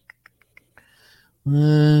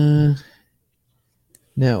 No,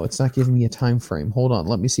 it's not giving me a time frame. Hold on.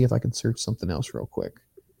 Let me see if I can search something else real quick.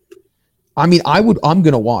 I mean, I'm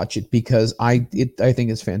going to watch it because I think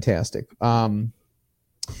it's fantastic.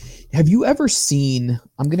 Have you ever seen,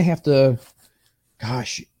 I'm going to have to,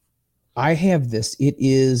 gosh, I have this.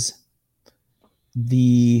 It's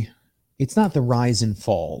not the rise and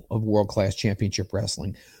fall of World Class Championship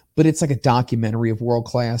Wrestling, but it's like a documentary of World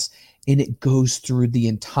Class, and it goes through the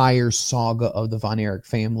entire saga of the Von Erich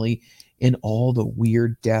family and all the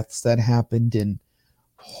weird deaths that happened. And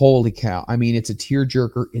holy cow. I mean, it's a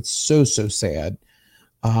tearjerker. It's so sad.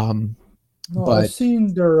 But I've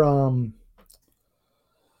seen their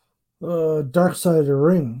Dark Side of the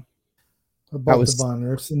Ring about the Von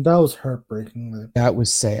Erichs, and that was heartbreaking. That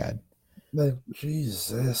was sad. Like,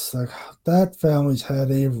 Jesus, like that family's had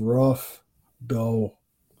a rough go.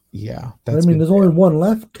 Yeah. There's only one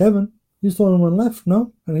left, Kevin. He's the only one left,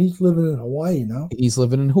 no? And he's living in Hawaii now. He's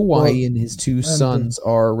living in Hawaii, and his two sons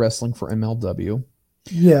are wrestling for MLW.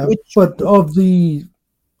 Yeah, but of the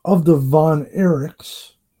Von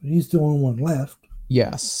Erichs, he's the only one left.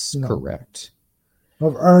 Yes, correct.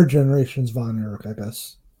 Of our generation's Von Erich, I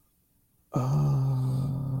guess.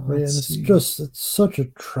 Right, and it's such a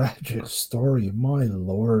tragic story, my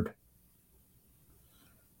lord.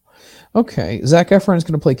 Okay, Zac Efron is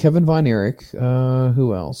going to play Kevin Von Erich.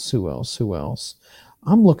 Who else?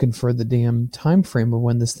 I'm looking for the damn time frame of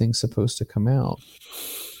when this thing's supposed to come out.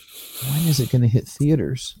 When is it going to hit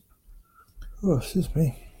theaters? Oh, excuse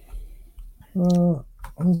me.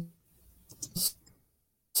 Let's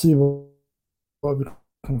see what we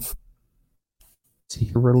can. See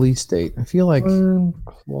your release date. I feel like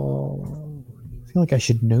I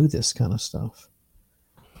should know this kind of stuff.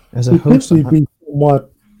 As a host,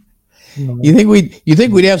 what? You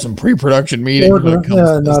think we'd have some pre-production meetings?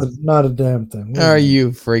 Not a damn thing. Are you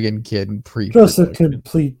friggin' kidding? Just a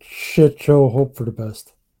complete shit show. Hope for the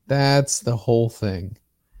best. That's the whole thing.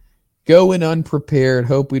 Go in unprepared,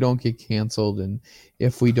 hope we don't get canceled, and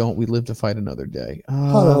if we don't, we live to fight another day.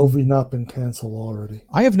 How have we not been canceled already?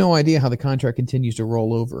 I have no idea how the contract continues to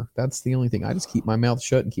roll over. That's the only thing. I just keep my mouth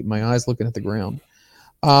shut and keep my eyes looking at the ground.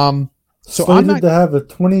 So Slated I'm not to have a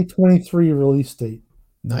 2023 release date.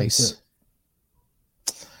 nice.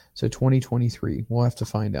 So 2023, we'll have to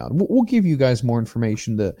find out. We'll give you guys more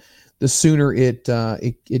information. The sooner it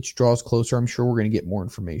draws closer, I'm sure we're going to get more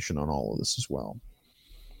information on all of this as well.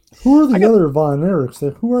 Who are the other Von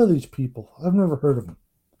Erichs? Who are these people? I've never heard of them.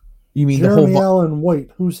 You mean Jeremy the whole Allen White?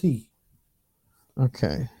 Who's he?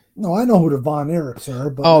 Okay. No, I know who the Von Erichs are.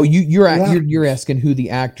 But you're asking who the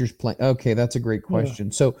actors play. Okay, that's a great question.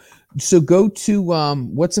 Yeah. So go to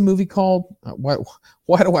what's the movie called? Why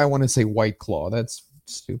do I want to say White Claw? That's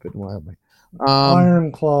stupid. Why am I?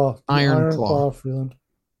 Iron Claw. Iron Claw. Freeland.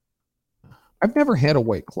 I've never had a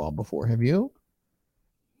White Claw before. Have you?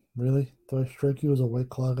 Really? Do I strike you as a White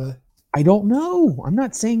Claw guy? I don't know. I'm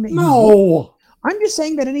not saying that. No. I'm just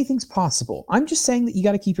saying that anything's possible. I'm just saying that you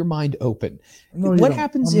got to keep your mind open. No, what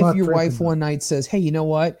happens if your wife one night says, "Hey, you know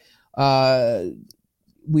what?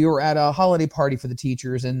 We were at a holiday party for the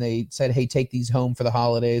teachers, and they said, hey, take these home for the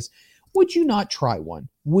holidays. Would you not try one?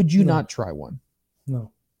 Would you not try one?"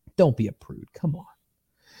 No. Don't be a prude. Come on.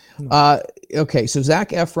 No. Okay, so Zac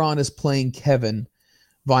Efron is playing Kevin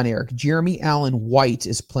Von Erich. Jeremy Allen White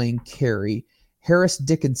is playing Carrie. Harris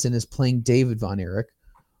Dickinson is playing David Von Erich.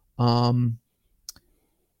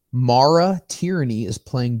 Mara Tierney is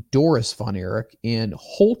playing Doris Von Erich. And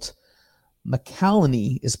Holt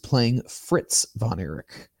McCallany is playing Fritz Von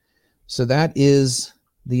Erich. So that is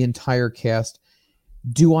the entire cast.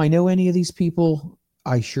 Do I know any of these people?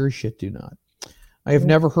 I sure shit do not. I have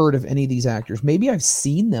never heard of any of these actors. Maybe I've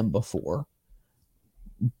seen them before,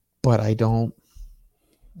 but I don't.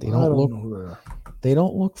 They don't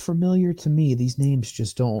look familiar to me. These names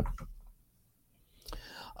just don't.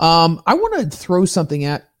 I want to throw something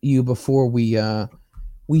at you before we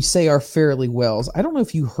say our fairly wells. I don't know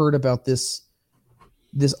if you heard about this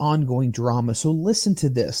ongoing drama. So listen to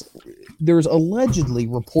this. There's allegedly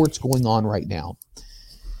reports going on right now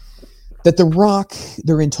that The Rock,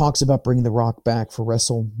 they're in talks about bringing The Rock back for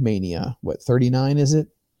WrestleMania. What, 39 is it?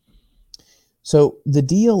 So the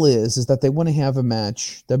deal is that they want to have a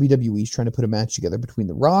match. WWE's trying to put a match together between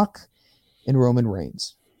The Rock and Roman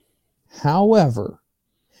Reigns. However,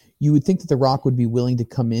 you would think that The Rock would be willing to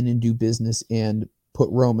come in and do business and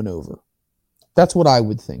put Roman over. That's what I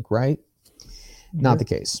would think, right? Mm-hmm. Not the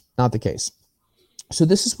case. Not the case. So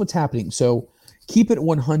this is what's happening. So Keep It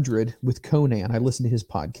 100 with Conan, I listened to his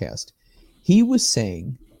podcast. He was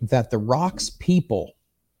saying that The Rock's people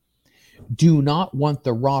do not want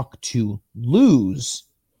The Rock to lose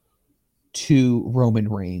to Roman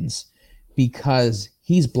Reigns because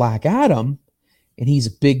he's Black Adam and he's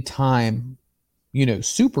a big time,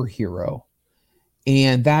 superhero.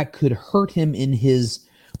 And that could hurt him in his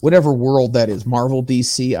whatever world that is, Marvel,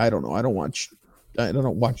 DC. I don't know. I don't watch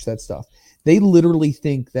that stuff. They literally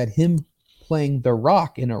think that him playing The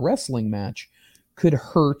Rock in a wrestling match could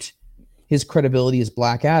hurt his credibility as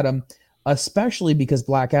Black Adam, especially because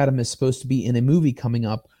Black Adam is supposed to be in a movie coming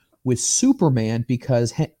up with Superman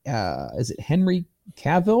because is it Henry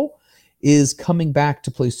Cavill is coming back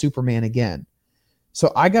to play Superman again.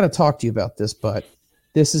 So I got to talk to you about this, but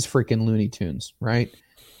this is freaking Looney Tunes, right?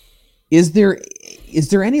 Is there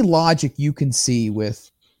any logic you can see with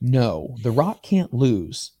no, The Rock can't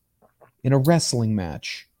lose in a wrestling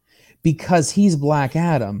match because he's Black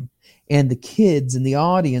Adam, and the kids in the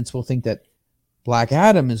audience will think that Black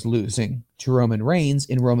Adam is losing to Roman Reigns,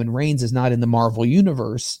 and Roman Reigns is not in the Marvel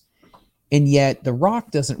universe, and yet The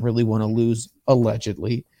Rock doesn't really want to lose,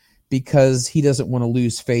 allegedly, because he doesn't want to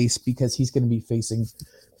lose face because he's going to be facing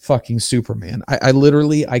fucking Superman. I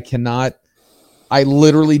literally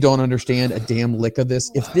don't understand a damn lick of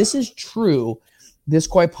this. If this is true, this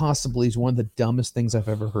quite possibly is one of the dumbest things I've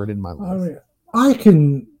ever heard in my life.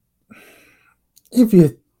 If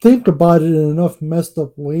you think about it in enough messed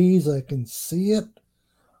up ways, I can see it.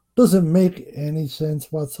 Doesn't make any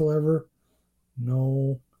sense whatsoever.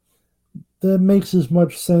 No. That makes as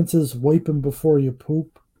much sense as wiping before you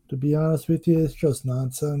poop, to be honest with you. It's just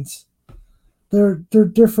nonsense. They're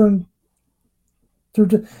different.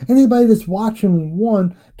 Anybody that's watching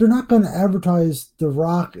one, they're not going to advertise The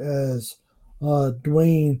Rock as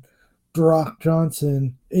Dwayne The Rock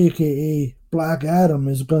Johnson, a.k.a. Black Adam,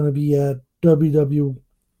 is going to be at WWE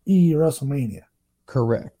WrestleMania.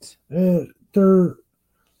 Correct. Everybody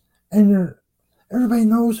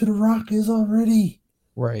knows who The Rock is already.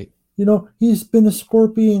 Right. He's been a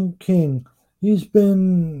Scorpion King. He's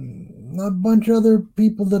been A bunch of other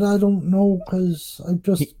people that I don't know because I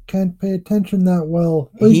just can't pay attention that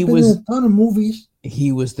well. But he's been in a ton of movies.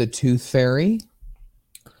 He was the Tooth Fairy.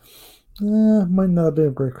 Might not have been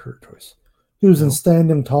a great career choice. He was in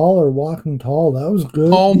Standing Tall or Walking Tall. That was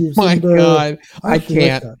good. Oh my God. I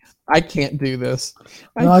can't. I can't do this.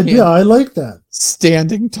 Yeah, I like that.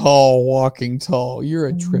 Standing Tall, Walking Tall. You're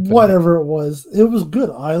a trip. Whatever it was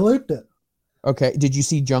good. I liked it. Okay. Did you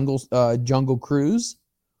see Jungle Cruise?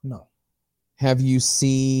 No. Have you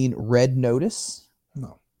seen Red Notice?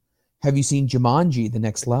 No. Have you seen Jumanji: The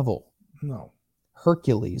Next Level? No.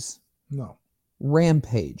 Hercules? No.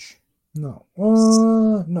 Rampage? No.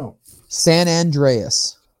 No. San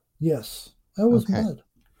Andreas? Yes. That was good.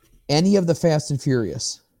 Any of the Fast and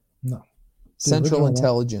Furious? No. Central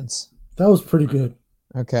Intelligence? That was pretty good.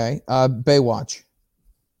 Okay. Baywatch?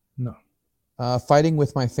 No. Fighting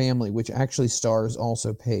with My Family, which actually stars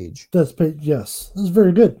also Paige. That's Paige, yes. That was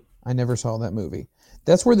very good. I never saw that movie.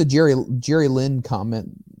 That's where the Jerry Lynn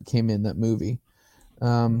comment came in, that movie.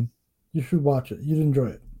 You should watch it. You'd enjoy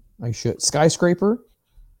it. I should. Skyscraper?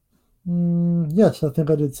 Yes, I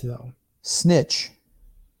think I did see that one. Snitch?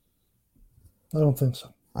 I don't think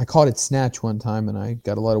so. I called it Snatch one time, and I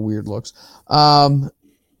got a lot of weird looks. Moano?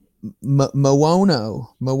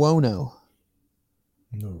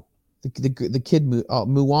 No. The kid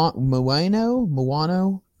Moano?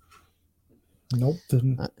 Nope,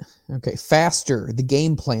 didn't. Okay, Faster, The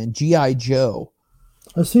Game Plan, G.I. Joe.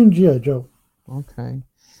 I've seen G.I. Joe. Okay.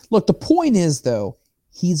 Look, the point is, though,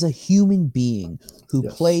 he's a human being who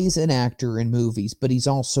plays an actor in movies, but he's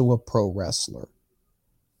also a pro wrestler.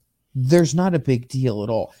 There's not a big deal at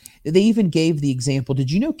all. They even gave the example. Did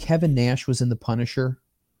you know Kevin Nash was in The Punisher?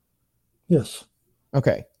 Yes.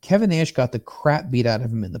 Okay. Kevin Nash got the crap beat out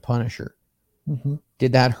of him in The Punisher. Mm-hmm.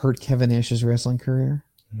 Did that hurt Kevin Nash's wrestling career?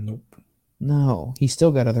 Nope. No. He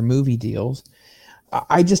still got other movie deals.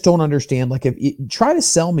 I just don't understand. Like, try to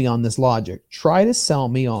sell me on this logic. Try to sell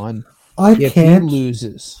me on if he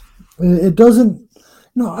loses. It doesn't.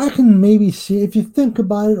 No, I can maybe see if you think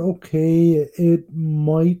about it. Okay, it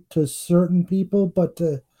might to certain people, but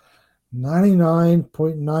to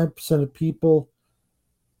 99.9% of people,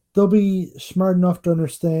 they'll be smart enough to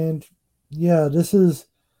understand. Yeah, this is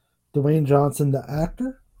Dwayne Johnson, the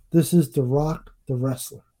actor. This is The Rock, the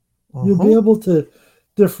wrestler. You'll be able to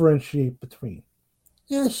differentiate between.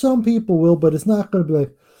 Yeah, some people will, but it's not going to be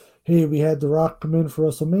like, hey, we had The Rock come in for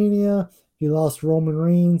WrestleMania. He lost Roman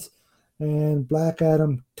Reigns. And Black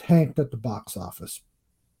Adam tanked at the box office.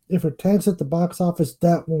 If it tanks at the box office,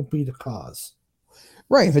 that won't be the cause.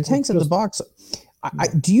 Right. If it tanks at the box,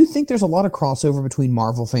 do you think there's a lot of crossover between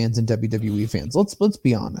Marvel fans and WWE fans? Let's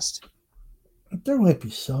be honest. There might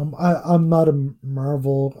be some. I'm not a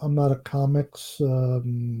Marvel. I'm not a comics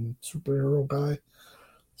superhero guy,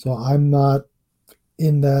 so I'm not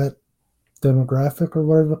in that demographic or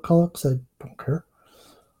whatever you call it. Because I don't care.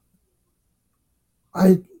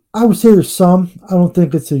 I would say there's some. I don't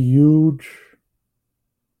think it's a huge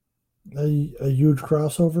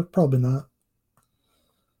crossover. Probably not.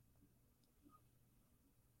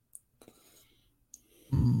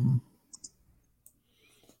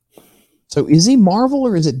 So is he Marvel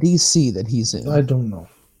or is it DC that he's in? I don't know.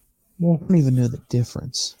 Well, I don't even know the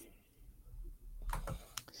difference.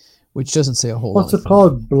 Which doesn't say a whole lot. What's it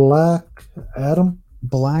called? Black Adam?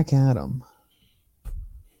 Black Adam.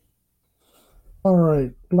 All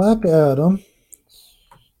right, Black Adam,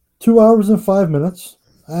 2 hours and 5 minutes,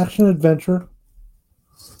 action adventure.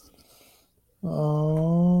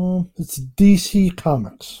 It's DC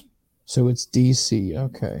Comics. So it's DC,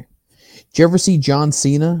 okay. Did you ever see John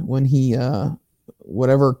Cena when he,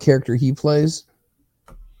 whatever character he plays?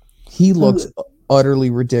 He looks utterly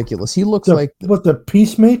ridiculous. He looks like... What, the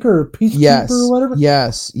Peacemaker or Peacekeeper or whatever?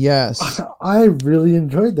 Yes. I really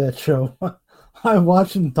enjoyed that show. I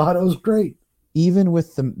watched and thought it was great. Even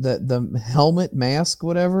with the helmet, mask,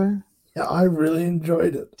 whatever? Yeah, I really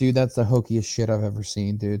enjoyed it. Dude, that's the hokiest shit I've ever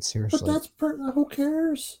seen, dude. Seriously. But that's who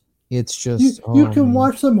cares? It's just... You can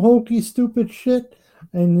watch some hokey, stupid shit,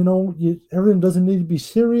 and, everything doesn't need to be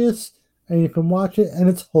serious, and you can watch it, and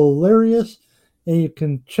it's hilarious, and you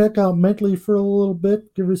can check out mentally for a little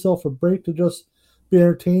bit, give yourself a break to just be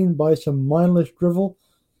entertained by some mindless drivel,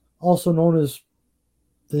 also known as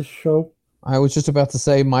this show. I was just about to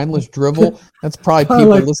say mindless drivel. That's probably people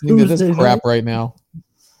listening to this crap right now.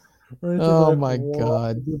 Right, oh my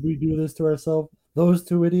God. Did we do this to ourselves? Those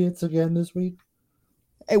two idiots again this week?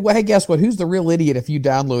 Hey, guess what? Who's the real idiot if you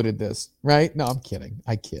downloaded this? Right? No, I'm kidding.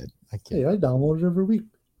 I kid. Hey, I download it every week.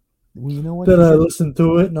 Well, you know what? Then I listen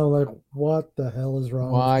to it and I'm like, what the hell is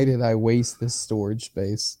wrong? Why did I waste this storage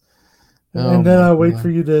space? And then I wait for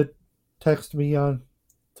you to text me on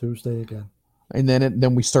Tuesday again. And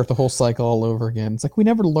then we start the whole cycle all over again. It's like we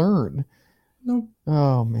never learn. No.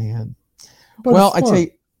 Oh, man. But Well, I tell you,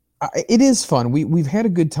 it is fun. We've had a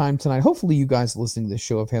good time tonight. Hopefully you guys listening to this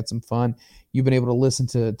show have had some fun. You've been able to listen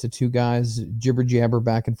to two guys jibber jabber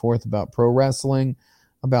back and forth about pro wrestling,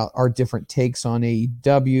 about our different takes on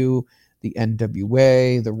AEW, the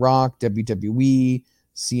NWA, The Rock, WWE,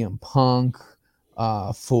 CM Punk,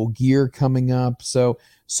 Full Gear coming up. So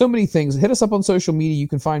many things. Hit us up on social media. You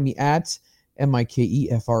can find me at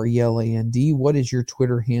MikeFreeland. What is your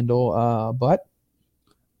Twitter handle, Butt?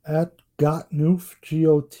 At Gotnewf,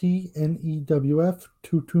 GOTNEWF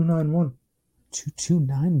 2291.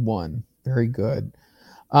 2291. Very good.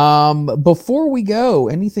 Before we go,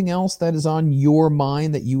 anything else that is on your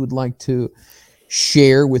mind that you would like to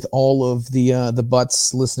share with all of the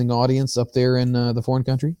Butts listening audience up there in the foreign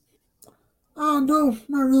country? No,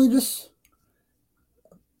 not really. Just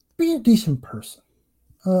be a decent person.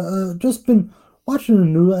 Just been watching the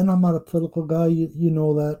news, and I'm not a political guy. You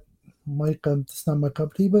know that, Mike. It's not my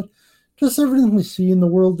cup of tea, but just everything we see in the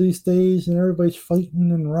world these days, and everybody's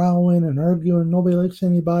fighting and rowing and arguing. Nobody likes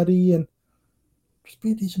anybody, and just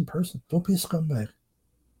be a decent person. Don't be a scumbag.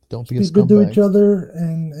 Don't be good to each other,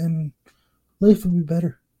 and life would be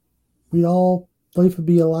better. Life would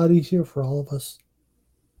be a lot easier for all of us.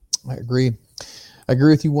 I agree. I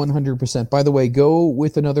agree with you 100%. By the way, go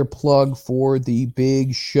with another plug for the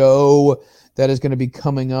big show that is going to be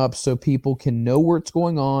coming up so people can know where it's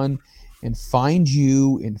going on and find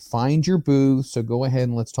you and find your booth. So go ahead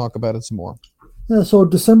and let's talk about it some more. Yeah, so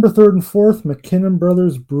December 3rd and 4th, McKinnon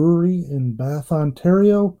Brothers Brewery in Bath,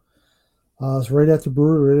 Ontario. It's right at the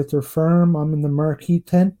brewery, right at their farm. I'm in the marquee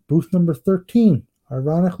tent, booth number 13.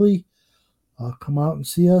 Ironically, come out and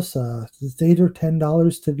see us. It's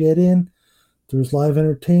 $10 to get in. There's live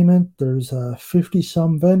entertainment. There's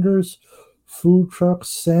 50-some vendors, food trucks.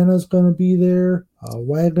 Santa's going to be there,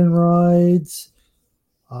 wagon rides.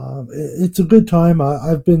 It's a good time.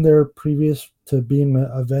 I've been there previous to being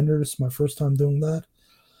a vendor. This is my first time doing that.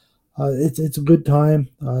 It's a good time.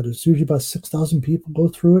 There's usually about 6,000 people go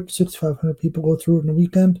through it. 6,500 people go through it in a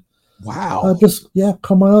weekend. Wow.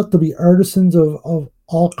 Come on out. There'll be artisans of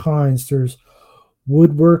all kinds. There's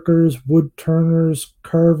woodworkers, wood turners,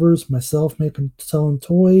 carvers, myself selling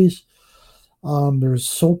toys. There's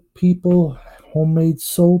soap people, homemade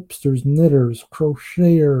soaps. There's knitters,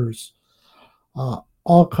 crocheters,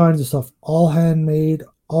 all kinds of stuff, all handmade,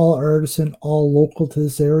 all artisan, all local to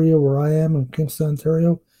this area where I am in Kingston,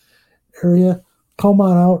 Ontario area. Come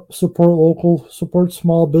on out, support local, support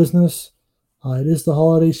small business. It is the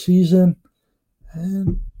holiday season.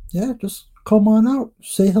 And yeah, just come on out,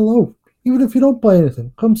 say hello. Even if you don't buy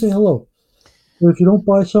anything, come say hello. Or if you don't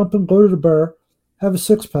buy something, go to the bar, have a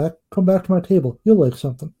six-pack, come back to my table. You'll like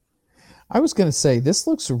something. I was going to say, this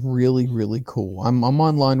looks really, really cool. I'm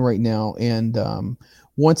online right now, and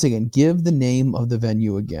once again, give the name of the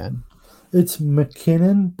venue again. It's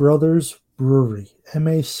McKinnon Brothers Brewery.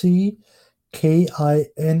 MACKINNON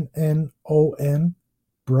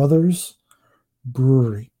Brothers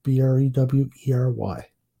Brewery. BREWERY.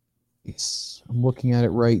 Yes, I'm looking at it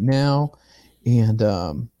right now, and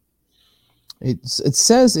it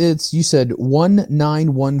says you said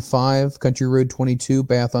 1915 Country Road 22,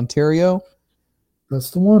 Bath, Ontario. That's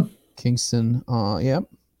the one. Kingston. Yep.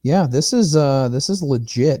 Yeah, this is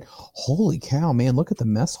legit. Holy cow, man! Look at the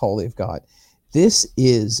mess hall they've got. This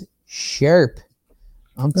is sharp.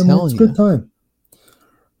 I'm telling you, it's a good time.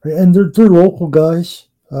 Right, and they're local guys.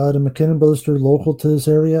 The McKinnon Brothers, they're local to this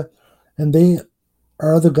area, and they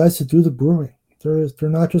are the guys that do the brewing. They're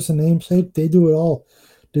not just a namesake. They do it all.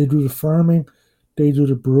 They do the farming. They do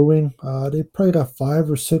the brewing. They probably got 5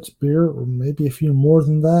 or 6 beer, or maybe a few more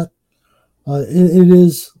than that. It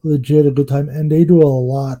is legit a good time, and they do a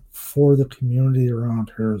lot for the community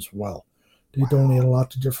around here as well. They donate a lot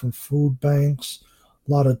to different food banks,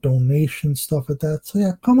 a lot of donation stuff like that. So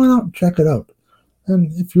yeah, come on out and check it out.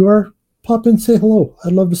 And if you are, pop in, say hello.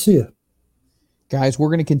 I'd love to see you. Guys, we're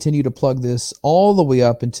going to continue to plug this all the way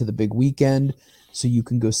up into the big weekend so you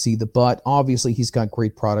can go see the Butt. Obviously, he's got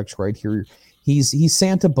great products right here. He's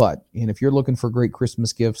Santa Butt, and if you're looking for great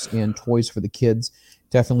Christmas gifts and toys for the kids,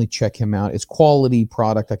 definitely check him out. It's quality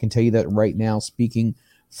product. I can tell you that right now, speaking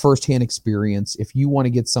firsthand experience. If you want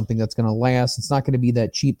to get something that's going to last, it's not going to be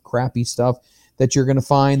that cheap, crappy stuff that you're going to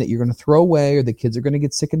find that you're going to throw away or the kids are going to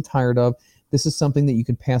get sick and tired of. This is something that you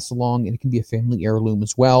can pass along, and it can be a family heirloom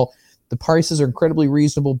as well. The prices are incredibly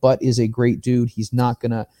reasonable. Butt is a great dude. He's not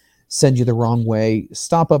going to send you the wrong way.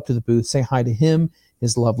 Stop up to the booth, say hi to him,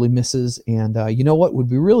 his lovely missus, and you know what would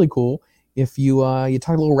be really cool if you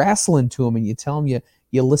talk a little wrestling to him and you tell him you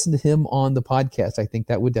you listen to him on the podcast. I think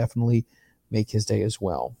that would definitely make his day as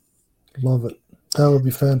well. Love it. That would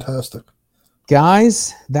be fantastic.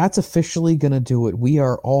 Guys, that's officially going to do it. We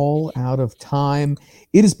are all out of time.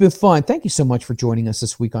 It has been fun. Thank you so much for joining us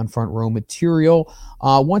this week on Front Row Material.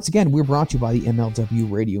 Once again, we're brought to you by the MLW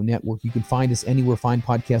Radio Network. You can find us anywhere fine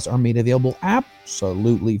podcasts are made available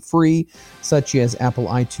absolutely free, such as Apple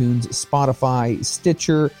iTunes, Spotify,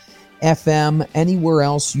 Stitcher, FM, anywhere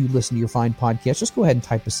else you listen to your fine podcast. Just go ahead and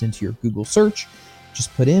type us into your Google search.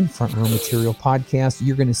 Just put in Front Row Material Podcast.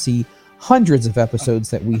 You're going to see hundreds of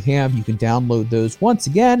episodes that we have. You can download those, once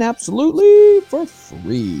again, absolutely for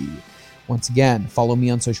free. Once again, follow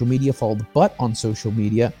me on social media, follow the Butt on social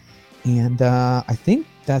media, and I think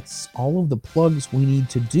that's all of the plugs we need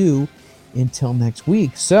to do until next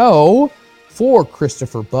week. So, for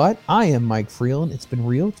Christopher Butt, I am Mike Freeland. It's been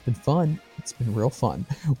real, it's been fun, it's been real fun.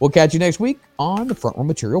 We'll catch you next week on the Front Row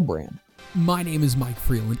Material brand. My name is Mike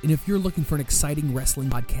Freeland, and if you're looking for an exciting wrestling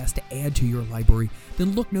podcast to add to your library,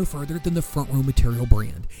 then look no further than the Front Row Material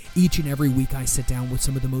brand. Each and every week I sit down with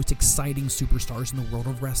some of the most exciting superstars in the world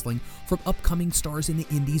of wrestling, from upcoming stars in the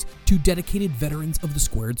indies to dedicated veterans of the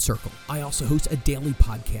squared circle. I also host a daily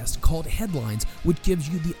podcast called Headlines, which gives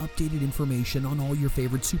you the updated information on all your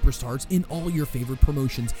favorite superstars in all your favorite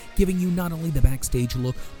promotions, giving you not only the backstage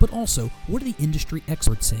look, but also what are the industry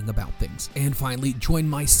experts saying about things. And finally, join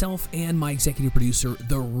myself and my executive producer,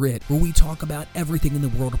 The Rit, where we talk about everything in the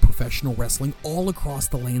world of professional wrestling all across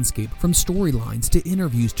the landscape, from storylines to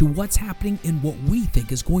interviews to what's happening and what we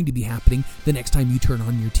think is going to be happening the next time you turn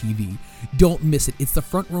on your TV. Don't miss it. It's the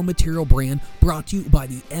Front Row Material brand, brought to you by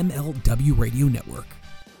the MLW Radio Network.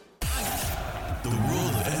 The